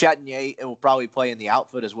 Chatagnier will probably play in the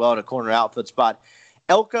outfield as well, at a corner outfield spot.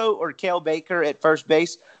 Elko or Cale Baker at first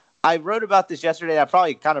base. I wrote about this yesterday. I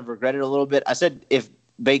probably kind of regret it a little bit. I said if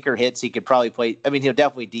Baker hits, he could probably play. I mean, he'll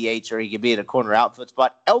definitely DH or he could be in a corner outfield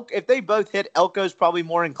spot. If they both hit, Elko's probably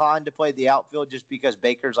more inclined to play the outfield just because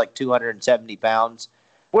Baker's like 270 pounds.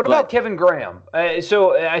 What about Kevin Graham?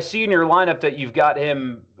 So I see in your lineup that you've got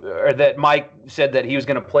him, or that Mike said that he was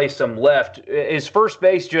going to play some left. Is first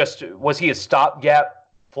base was he a stopgap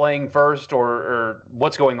playing first, or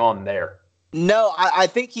what's going on there? No, I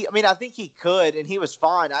think he could, and he was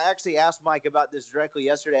fine. I actually asked Mike about this directly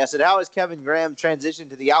yesterday. I said, how has Kevin Graham transitioned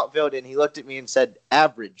to the outfield? And he looked at me and said,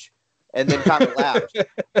 average, and then kind of laughed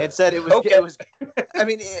and said it was, okay.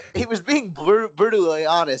 He was being brutally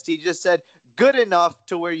honest. He just said good enough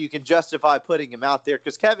to where you can justify putting him out there,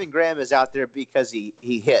 because Kevin Graham is out there because he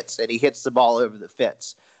hits, and he hits the ball over the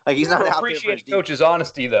fence. Like he's not out there. Appreciate coach's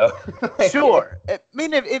honesty, though. Sure. I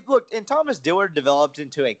mean, if look, and Thomas Dillard developed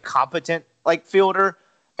into a competent fielder,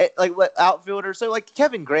 outfielder. So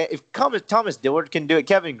Kevin Graham, if Thomas Dillard can do it,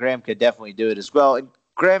 Kevin Graham could definitely do it as well. And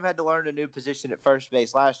Graham had to learn a new position at first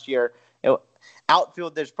base last year.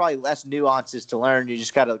 outfield, there's probably less nuances to learn. You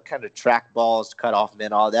just got to kind of track balls, cut off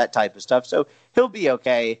men, all that type of stuff. So he'll be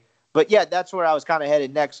okay. But, yeah, that's where I was kind of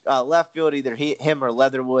headed next. Left field, either him or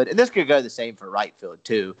Leatherwood. And this could go the same for right field,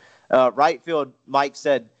 too. Right field, Mike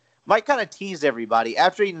kind of teased everybody.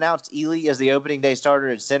 After he announced Ely as the opening day starter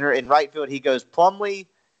at center, in right field, he goes Plumlee,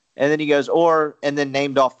 and then he goes and then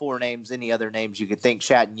named off 4 names, any other names you could think,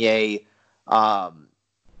 Chatagnier,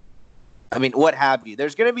 what have you.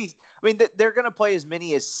 There's going to be – they're going to play as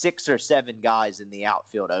many as 6 or 7 guys in the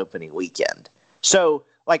outfield opening weekend. So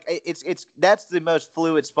 – that's the most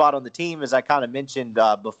fluid spot on the team, as I kind of mentioned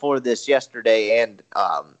before this yesterday, and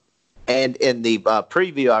in the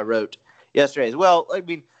preview I wrote yesterday as well.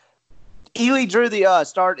 Ely drew the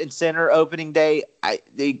start and center opening day.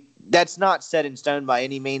 That's not set in stone by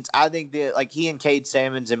any means. I think he and Cade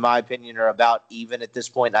Sammons, in my opinion, are about even at this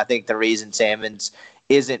point. I think the reason Sammons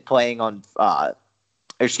isn't playing on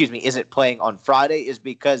Friday is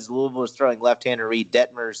because Louisville is throwing left-hander Reed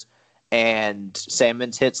Detmers, and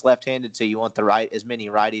Sammons hits left-handed, so you want as many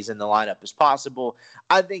righties in the lineup as possible.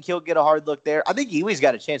 I think he'll get a hard look there. I think Ely's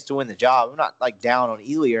got a chance to win the job. I'm not down on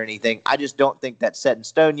Ely or anything. I just don't think that's set in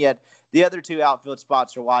stone yet. The other 2 outfield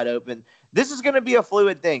spots are wide open. This is going to be a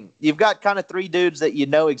fluid thing. You've got kind of 3 dudes that you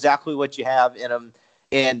know exactly what you have in them,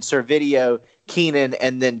 and Servideo, Keenan,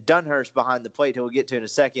 and then Dunhurst behind the plate, who we'll get to in a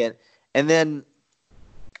second. And then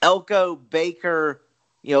Elko, Baker,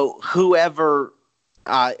 whoever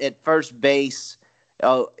at first base.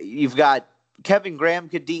 You've got Kevin Graham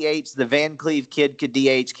could DH, the Van Cleve kid could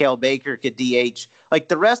DH, Cale Baker could DH.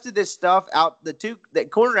 The rest of this stuff the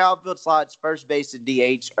corner outfield slots, first base and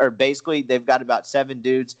DH are basically, they've got about 7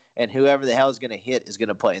 dudes, and whoever the hell is going to hit is going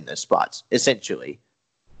to play in those spots, essentially.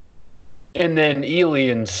 And then Ely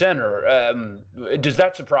in center. Does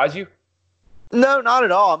that surprise you? No, not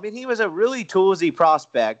at all. He was a really toolsy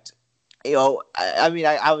prospect.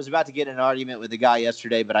 I was about to get in an argument with the guy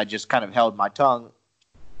yesterday, but I just kind of held my tongue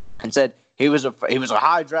and said he was a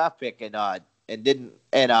high draft pick and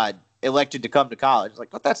elected to come to college.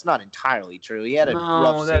 But that's not entirely true. He had a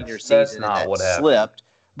rough senior season and that slipped.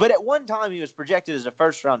 But at one time, he was projected as a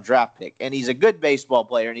first-round draft pick, and he's a good baseball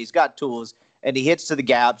player, and he's got tools, and he hits to the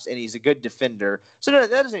gaps, and he's a good defender. So no,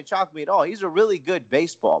 that doesn't shock me at all. He's a really good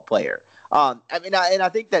baseball player. And I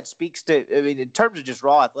think that speaks to, in terms of just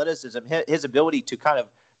raw athleticism, his ability to kind of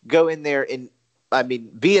go in there and,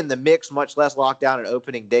 be in the mix, much less lock down an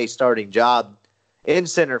opening day starting job in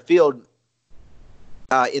center field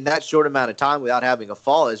in that short amount of time without having a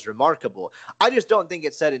fall is remarkable. I just don't think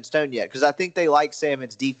it's set in stone yet, because I think they like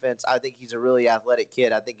Salmon's defense. I think he's a really athletic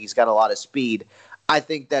kid. I think he's got a lot of speed. I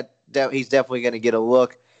think that he's definitely going to get a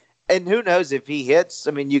look. And who knows if he hits?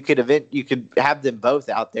 You could have them both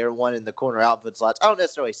out there, one in the corner outfield slots. I don't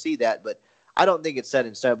necessarily see that, but I don't think it's set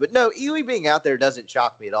in stone. But no, Ely being out there doesn't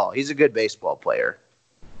shock me at all. He's a good baseball player.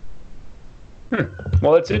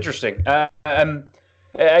 Well, that's interesting.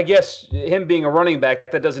 I guess him being a running back,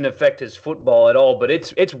 that doesn't affect his football at all. But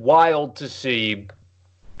it's wild to see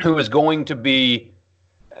who is going to be.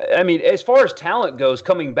 As far as talent goes,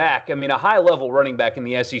 coming back, a high-level running back in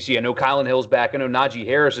the SEC. I know Kylan Hill's back. I know Najee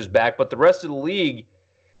Harris is back. But the rest of the league,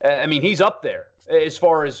 he's up there as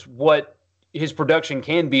far as what his production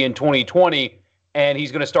can be in 2020, and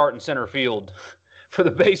he's going to start in center field for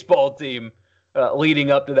the baseball team leading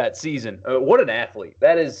up to that season. What an athlete.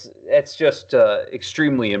 That's just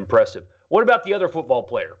extremely impressive. What about the other football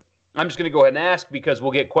player? I'm just going to go ahead and ask, because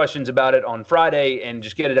we'll get questions about it on Friday and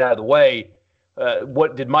just get it out of the way.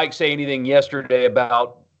 What did Mike say anything yesterday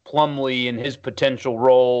about Plumlee and his potential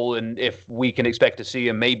role, and if we can expect to see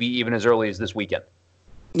him maybe even as early as this weekend?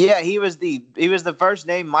 Yeah, he was the first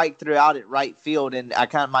name Mike threw out at right field, and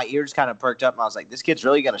my ears kind of perked up, and I was like, this kid's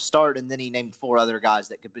really going to start. And then he named 4 other guys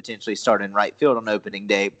that could potentially start in right field on opening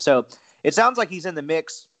day. So it sounds like he's in the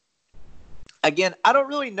mix. Again, I don't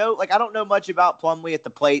really know. I don't know much about Plumlee at the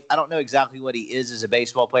plate. I don't know exactly what he is as a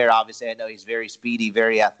baseball player. Obviously, I know he's very speedy,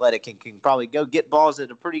 very athletic, and can probably go get balls at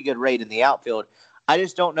a pretty good rate in the outfield. I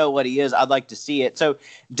just don't know what he is. I'd like to see it. So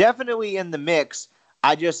definitely in the mix.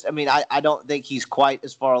 I don't think he's quite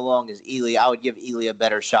as far along as Ely. I would give Ely a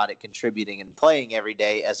better shot at contributing and playing every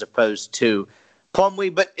day as opposed to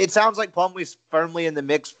Plumlee. But it sounds like Plumlee's firmly in the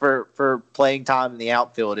mix for playing time in the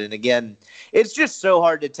outfield. And again, it's just so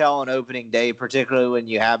hard to tell on opening day, particularly when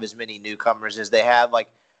you have as many newcomers as they have.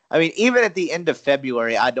 Even at the end of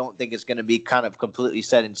February, I don't think it's going to be kind of completely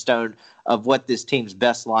set in stone of what this team's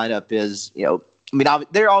best lineup is.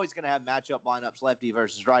 They're always going to have matchup lineups, lefty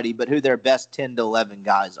versus righty, but who their best 10 to 11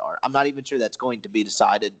 guys are, I'm not even sure that's going to be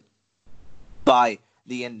decided by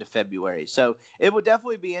the end of February. So it would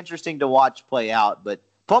definitely be interesting to watch play out. But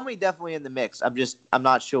Plumlee definitely in the mix. I'm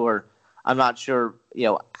not sure.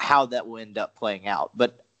 How that will end up playing out.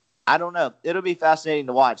 But I don't know. It'll be fascinating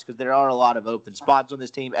to watch because there are a lot of open spots on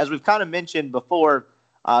this team. As we've kind of mentioned before,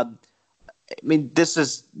 this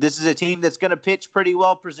is a team that's going to pitch pretty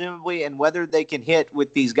well, presumably, and whether they can hit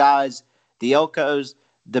with these guys, the Elkos,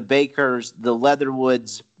 the Bakers, the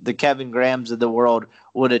Leatherwoods, the Kevin Grahams of the world,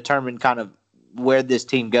 will determine kind of where this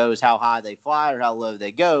team goes, how high they fly or how low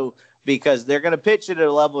they go, because they're going to pitch at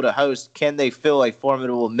a level to host. Can they fill a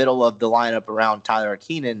formidable middle of the lineup around Tyler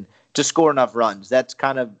Keenan to score enough runs? That's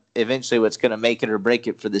kind of eventually what's going to make it or break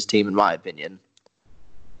it for this team, in my opinion.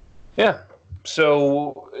 Yeah.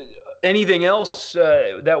 So anything else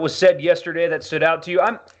that was said yesterday that stood out to you?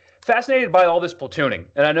 I'm fascinated by all this platooning.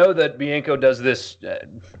 And I know that Bianco does this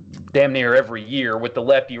damn near every year with the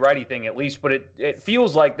lefty-righty thing at least, but it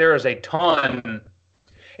feels like there is a ton.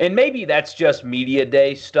 And maybe that's just media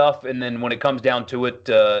day stuff. And then when it comes down to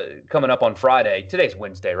it, coming up on Friday, today's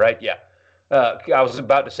Wednesday, right? Yeah. I was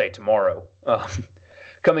about to say tomorrow.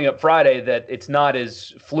 Coming up Friday, that it's not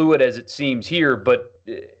as fluid as it seems here, but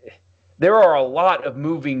there are a lot of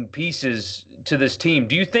moving pieces to this team.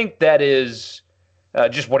 Do you think that is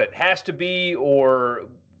just what it has to be, or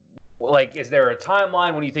like is there a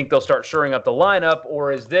timeline when you think they'll start shoring up the lineup,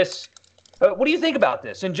 or is this what do you think about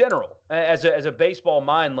this in general as a baseball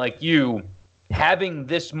mind like you, having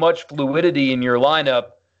this much fluidity in your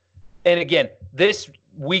lineup? And again, this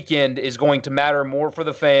weekend is going to matter more for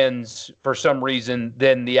the fans for some reason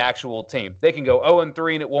than the actual team. They can go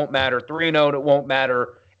 0-3 and it won't matter, 3-0 and it won't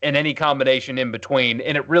matter, and any combination in between,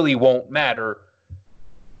 and it really won't matter.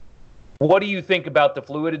 What do you think about the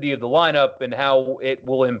fluidity of the lineup and how it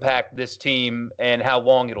will impact this team and how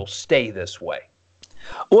long it'll stay this way?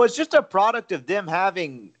 Well, it's just a product of them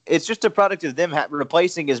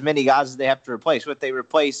replacing as many guys as they have to replace. What they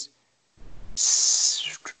replace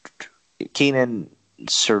Keenan,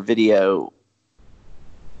 Servideo.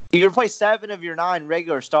 You replace 7 of your 9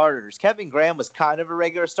 regular starters. Kevin Graham was kind of a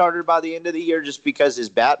regular starter by the end of the year just because his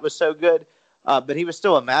bat was so good, but he was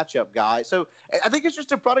still a matchup guy. So I think it's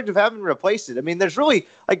just a product of having replaced it. I mean, there's really,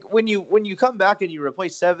 like, when you come back and you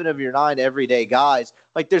replace 7 of your 9 everyday guys,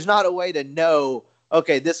 like, there's not a way to know,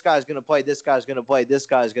 okay, this guy's going to play, this guy's going to play, this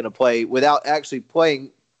guy's going to play without actually playing,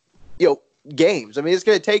 games. I mean, it's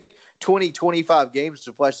going to take 20, 25 games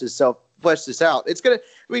to flesh this out. It's going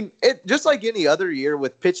to, just like any other year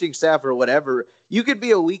with pitching staff or whatever, you could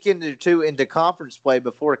be a weekend or two into conference play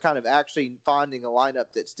before kind of actually finding a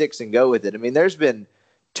lineup that sticks and go with it. I mean, there's been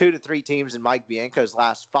 2 to 3 teams in Mike Bianco's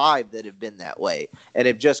last 5 that have been that way. And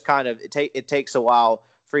it just kind of, it takes a while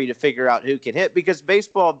for you to figure out who can hit, because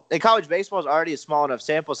college baseball is already a small enough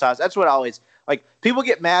sample size. That's what I always, like, people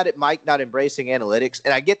get mad at Mike not embracing analytics,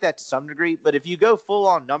 and I get that to some degree, but if you go full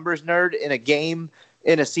on numbers nerd in a game,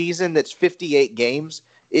 in a season that's 58 games,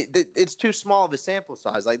 it's too small of a sample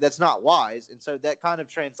size. Like, that's not wise. And so that kind of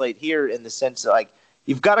translates here in the sense that, like,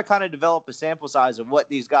 you've got to kind of develop a sample size of what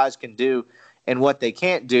these guys can do and what they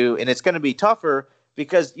can't do. And it's going to be tougher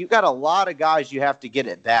because you've got a lot of guys you have to get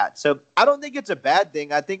at bat. So I don't think it's a bad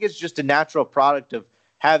thing. I think it's just a natural product of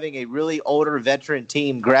having a really older veteran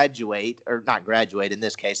team graduate, or not graduate in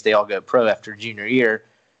this case, they all go pro after junior year.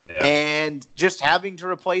 Yeah. And just having to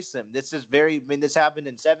replace them. This happened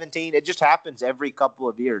in 2017. It just happens every couple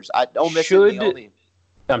of years. Ole Miss isn't the only.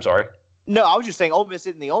 I'm sorry. No, I was just saying Ole Miss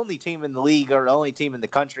isn't the only team in the league or the only team in the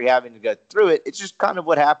country having to go through it. It's just kind of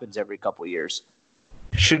what happens every couple of years.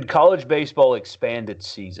 Should college baseball expand its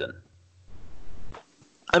season?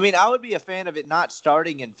 I mean, I would be a fan of it not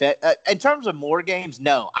starting in terms of more games.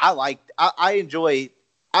 No, I enjoy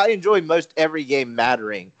most every game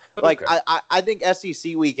mattering. Like, okay. I think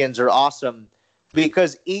SEC weekends are awesome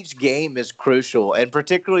because each game is crucial, and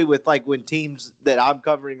particularly with, like, when teams that I'm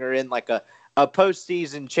covering are in, like, a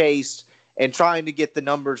postseason chase and trying to get the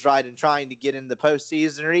numbers right and trying to get in the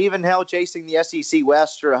postseason, or even hell chasing the SEC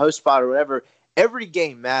West or a host spot or whatever. Every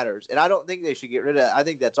game matters, and I don't think they should get rid of it. I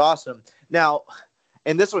think that's awesome. Now,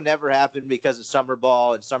 and this will never happen because of summer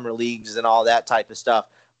ball and summer leagues and all that type of stuff,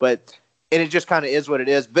 and it just kind of is what it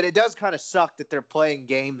is. But it does kind of suck that they're playing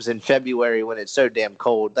games in February when it's so damn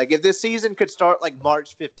cold. Like, if this season could start like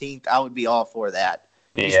March 15th, I would be all for that.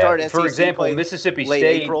 Yeah. For example, Mississippi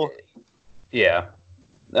State. April. Yeah.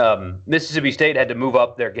 Mississippi State had to move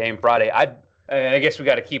up their game Friday. I guess we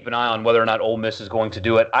got to keep an eye on whether or not Ole Miss is going to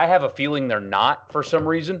do it. I have a feeling they're not for some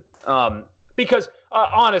reason. Because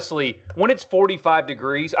honestly, when it's 45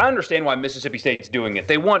 degrees, I understand why Mississippi State's doing it.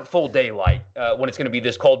 They want full daylight when it's going to be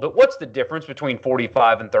this cold. But what's the difference between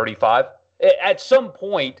 45 and 35? At some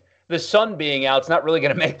point, the sun being out is not really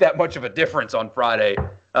going to make that much of a difference on Friday.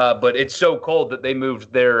 But it's so cold that they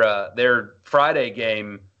moved their Friday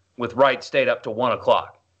game with Wright State up to 1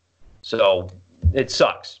 o'clock. So it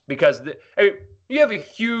sucks because you have a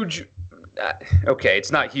huge okay,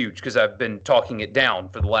 it's not huge because I've been talking it down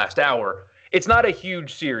for the last hour. It's not a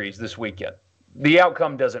huge series this weekend. The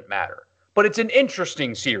outcome doesn't matter. But it's an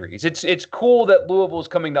interesting series. It's cool that Louisville's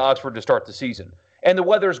coming to Oxford to start the season. And the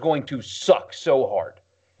weather's going to suck so hard.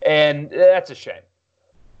 And that's a shame.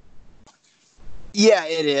 Yeah,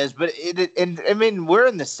 it is, but I mean, we're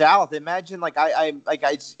in the South. Imagine,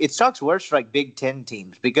 it sucks worse for like Big Ten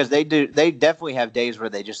teams because they definitely have days where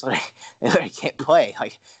they just they can't play.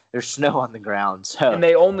 Like there's snow on the ground, and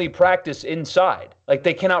they only practice inside. Like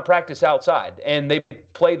they cannot practice outside, and they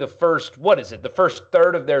play the first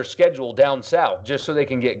third of their schedule down south just so they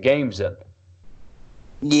can get games in.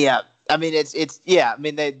 Yeah. I mean, I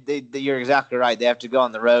mean, they you're exactly right. They have to go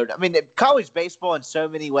on the road. I mean, college baseball in so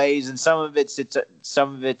many ways, and some of it's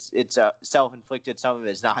self-inflicted, some of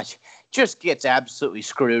it's not. Just gets absolutely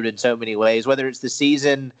screwed in so many ways. Whether it's the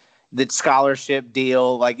season, the scholarship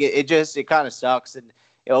deal, like it kind of sucks. And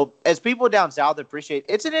as people down south appreciate,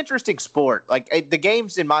 it's an interesting sport. Like the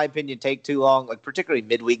games, in my opinion, take too long. Like particularly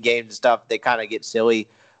midweek games and stuff, they kind of get silly.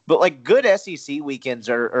 But like good SEC weekends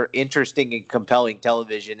are interesting and compelling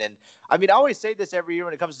television. And I mean, I always say this every year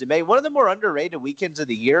when it comes to May. One of the more underrated weekends of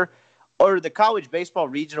the year are the college baseball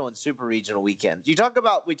regional and super regional weekends. We talked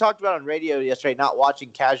about on radio yesterday not watching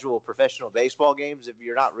casual professional baseball games if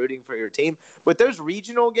you're not rooting for your team. But those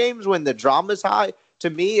regional games when the drama's high, to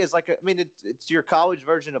me is it's your college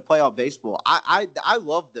version of playoff baseball. I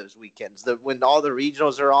love those weekends when all the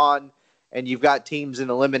regionals are on. And you've got teams in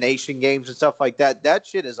elimination games and stuff like that. That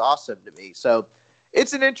shit is awesome to me. So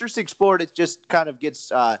it's an interesting sport. It just kind of gets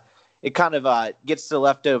the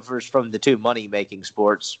leftovers from the two money-making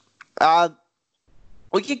sports.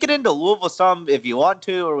 We can get into Louisville some if you want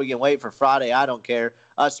to, or we can wait for Friday. I don't care.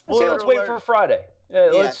 Let's wait for Friday.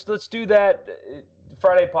 Let's do that.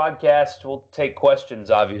 Friday podcast. We'll take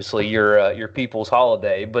questions. Obviously, your people's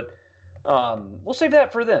holiday, but we'll save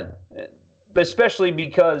that for then. Especially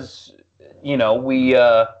because. We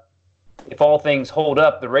if all things hold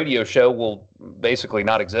up, the radio show will basically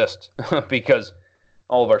not exist because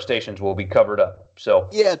all of our stations will be covered up. So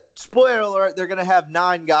yeah, spoiler alert, they're going to have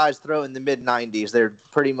 9 guys throw in the mid-90s. They're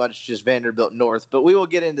pretty much just Vanderbilt North, but we will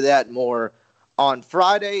get into that more on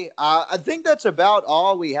Friday. I think that's about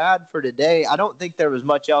all we had for today. I don't think there was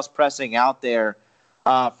much else pressing out there.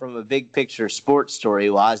 From a big picture sports story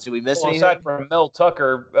wise, did we miss anything? Aside from Mel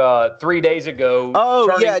Tucker 3 days ago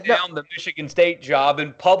turning down the Michigan State job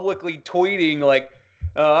and publicly tweeting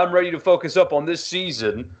I'm ready to focus up on this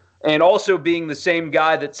season, and also being the same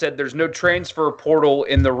guy that said there's no transfer portal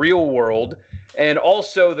in the real world, and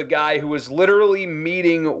also the guy who was literally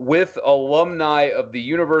meeting with alumni of the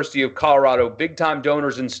University of Colorado, big time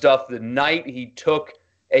donors and stuff, the night he took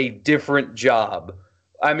a different job.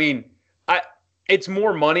 I mean, it's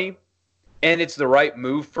more money, and it's the right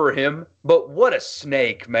move for him, but what a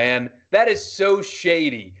snake, man. That is so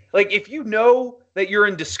shady. Like, if you know that you're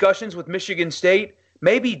in discussions with Michigan State,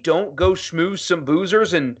 maybe don't go schmooze some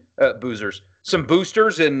some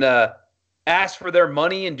boosters and ask for their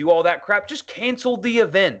money and do all that crap. Just cancel the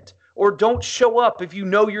event, or don't show up if you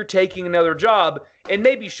know you're taking another job, and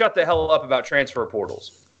maybe shut the hell up about transfer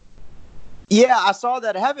portals. Yeah, I saw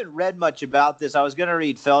that. I haven't read much about this. I was going to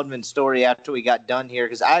read Feldman's story after we got done here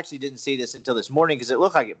because I actually didn't see this until this morning because it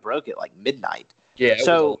looked like it broke at like midnight. Yeah, it was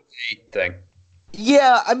a late thing.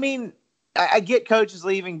 Yeah, I mean, I get coaches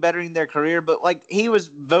leaving, bettering their career, but like he was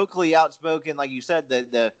vocally outspoken, like you said,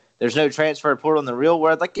 there's no transfer portal in the real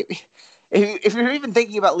world. Like if you're even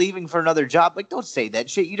thinking about leaving for another job, like don't say that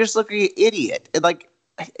shit. You just look like an idiot. And like,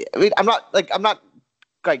 I mean, I'm not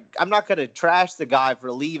going to trash the guy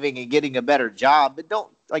for leaving and getting a better job, but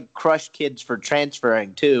don't like crush kids for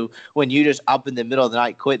transferring too when you just up in the middle of the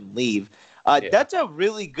night quit and leave. That's a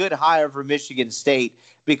really good hire for Michigan State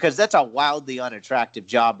because that's a wildly unattractive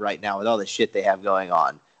job right now with all the shit they have going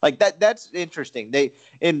on. Like that's interesting.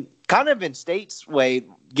 In State's way,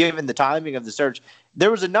 given the timing of the search,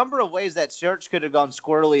 there was a number of ways that search could have gone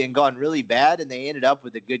squirrely and gone really bad, and they ended up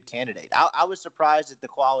with a good candidate. I was surprised at the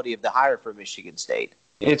quality of the hire for Michigan State.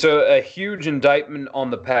 It's a huge indictment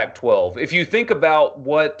on the Pac-12. If you think about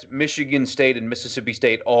what Michigan State and Mississippi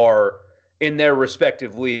State are in their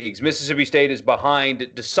respective leagues, Mississippi State is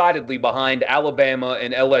decidedly behind Alabama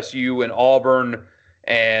and LSU and Auburn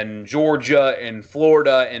and Georgia and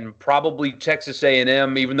Florida and probably Texas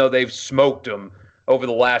A&M, even though they've smoked them over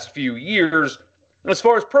the last few years. As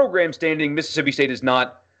far as program standing, Mississippi State is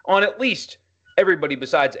not on at least everybody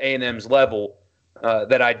besides A&M's level.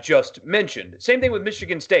 that I just mentioned. Same thing with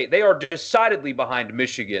Michigan State. They are decidedly behind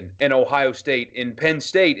Michigan and Ohio State and Penn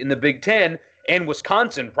State in the Big Ten and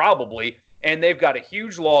Wisconsin probably. And they've got a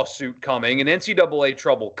huge lawsuit coming and NCAA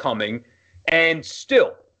trouble coming. And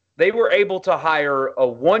still, they were able to hire a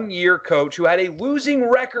one-year coach who had a losing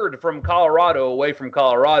record from Colorado, away from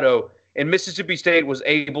Colorado. And Mississippi State was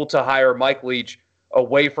able to hire Mike Leach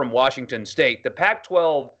away from Washington State. The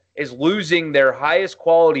Pac-12 is losing their highest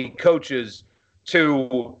quality coaches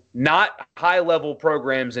to not high-level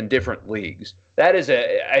programs in different leagues. That is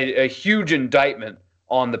a huge indictment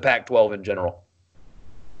on the Pac-12 in general.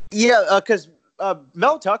 Yeah, because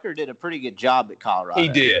Mel Tucker did a pretty good job at Colorado.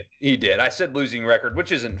 He did. I said losing record,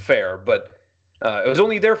 which isn't fair, but it was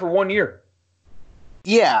only there for 1 year.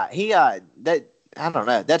 Yeah, I don't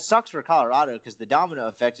know. That sucks for Colorado because the domino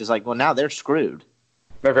effect is like, well, now they're screwed.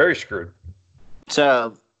 They're very screwed.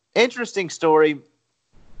 So, interesting story.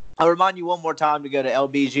 I'll remind you one more time to go to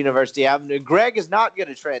LB's University Avenue. Greg is not going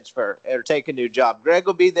to transfer or take a new job. Greg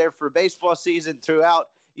will be there for baseball season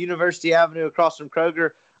throughout University Avenue across from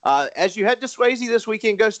Kroger. As you head to Swayze this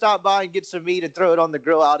weekend, go stop by and get some meat and throw it on the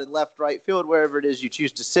grill out in left, right field, wherever it is you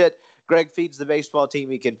choose to sit. Greg feeds the baseball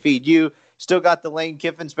team. He can feed you. Still got the Lane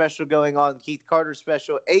Kiffin special going on, Keith Carter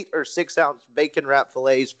special, 8 or 6 ounce bacon wrap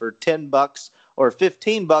fillets for $10 or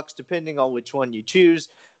 $15, depending on which one you choose.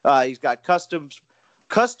 He's got custom,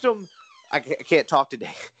 I can't talk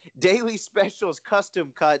today, daily specials,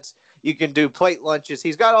 custom cuts. You can do plate lunches.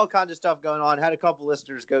 He's got all kinds of stuff going on. Had a couple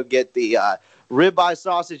listeners go get the ribeye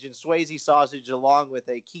sausage and Swayze sausage along with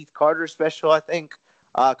a Keith Carter special, I think,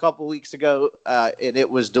 a couple weeks ago, and it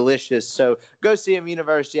was delicious. So go see him,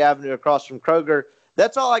 University Avenue across from Kroger.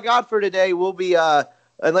 That's all I got for today. We'll be,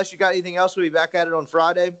 unless you got anything else, we'll be back at it on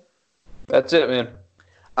Friday. That's it, man.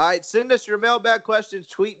 All right, send us your mailbag questions.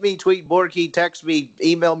 Tweet me, tweet Borky, text me,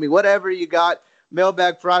 email me, whatever you got.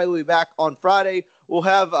 Mailbag Friday. We'll be back on Friday. We'll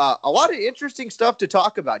have a lot of interesting stuff to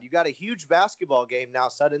talk about. You got a huge basketball game now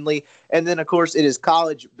suddenly, and then, of course, it is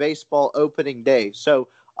college baseball opening day. So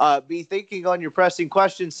be thinking on your pressing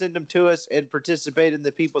questions. Send them to us and participate in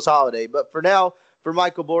the People's Holiday. But for now, for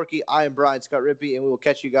Michael Borky, I am Brian Scott Rippey, and we will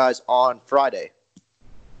catch you guys on Friday.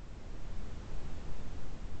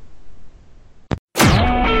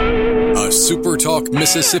 A SuperTalk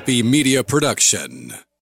Mississippi media production.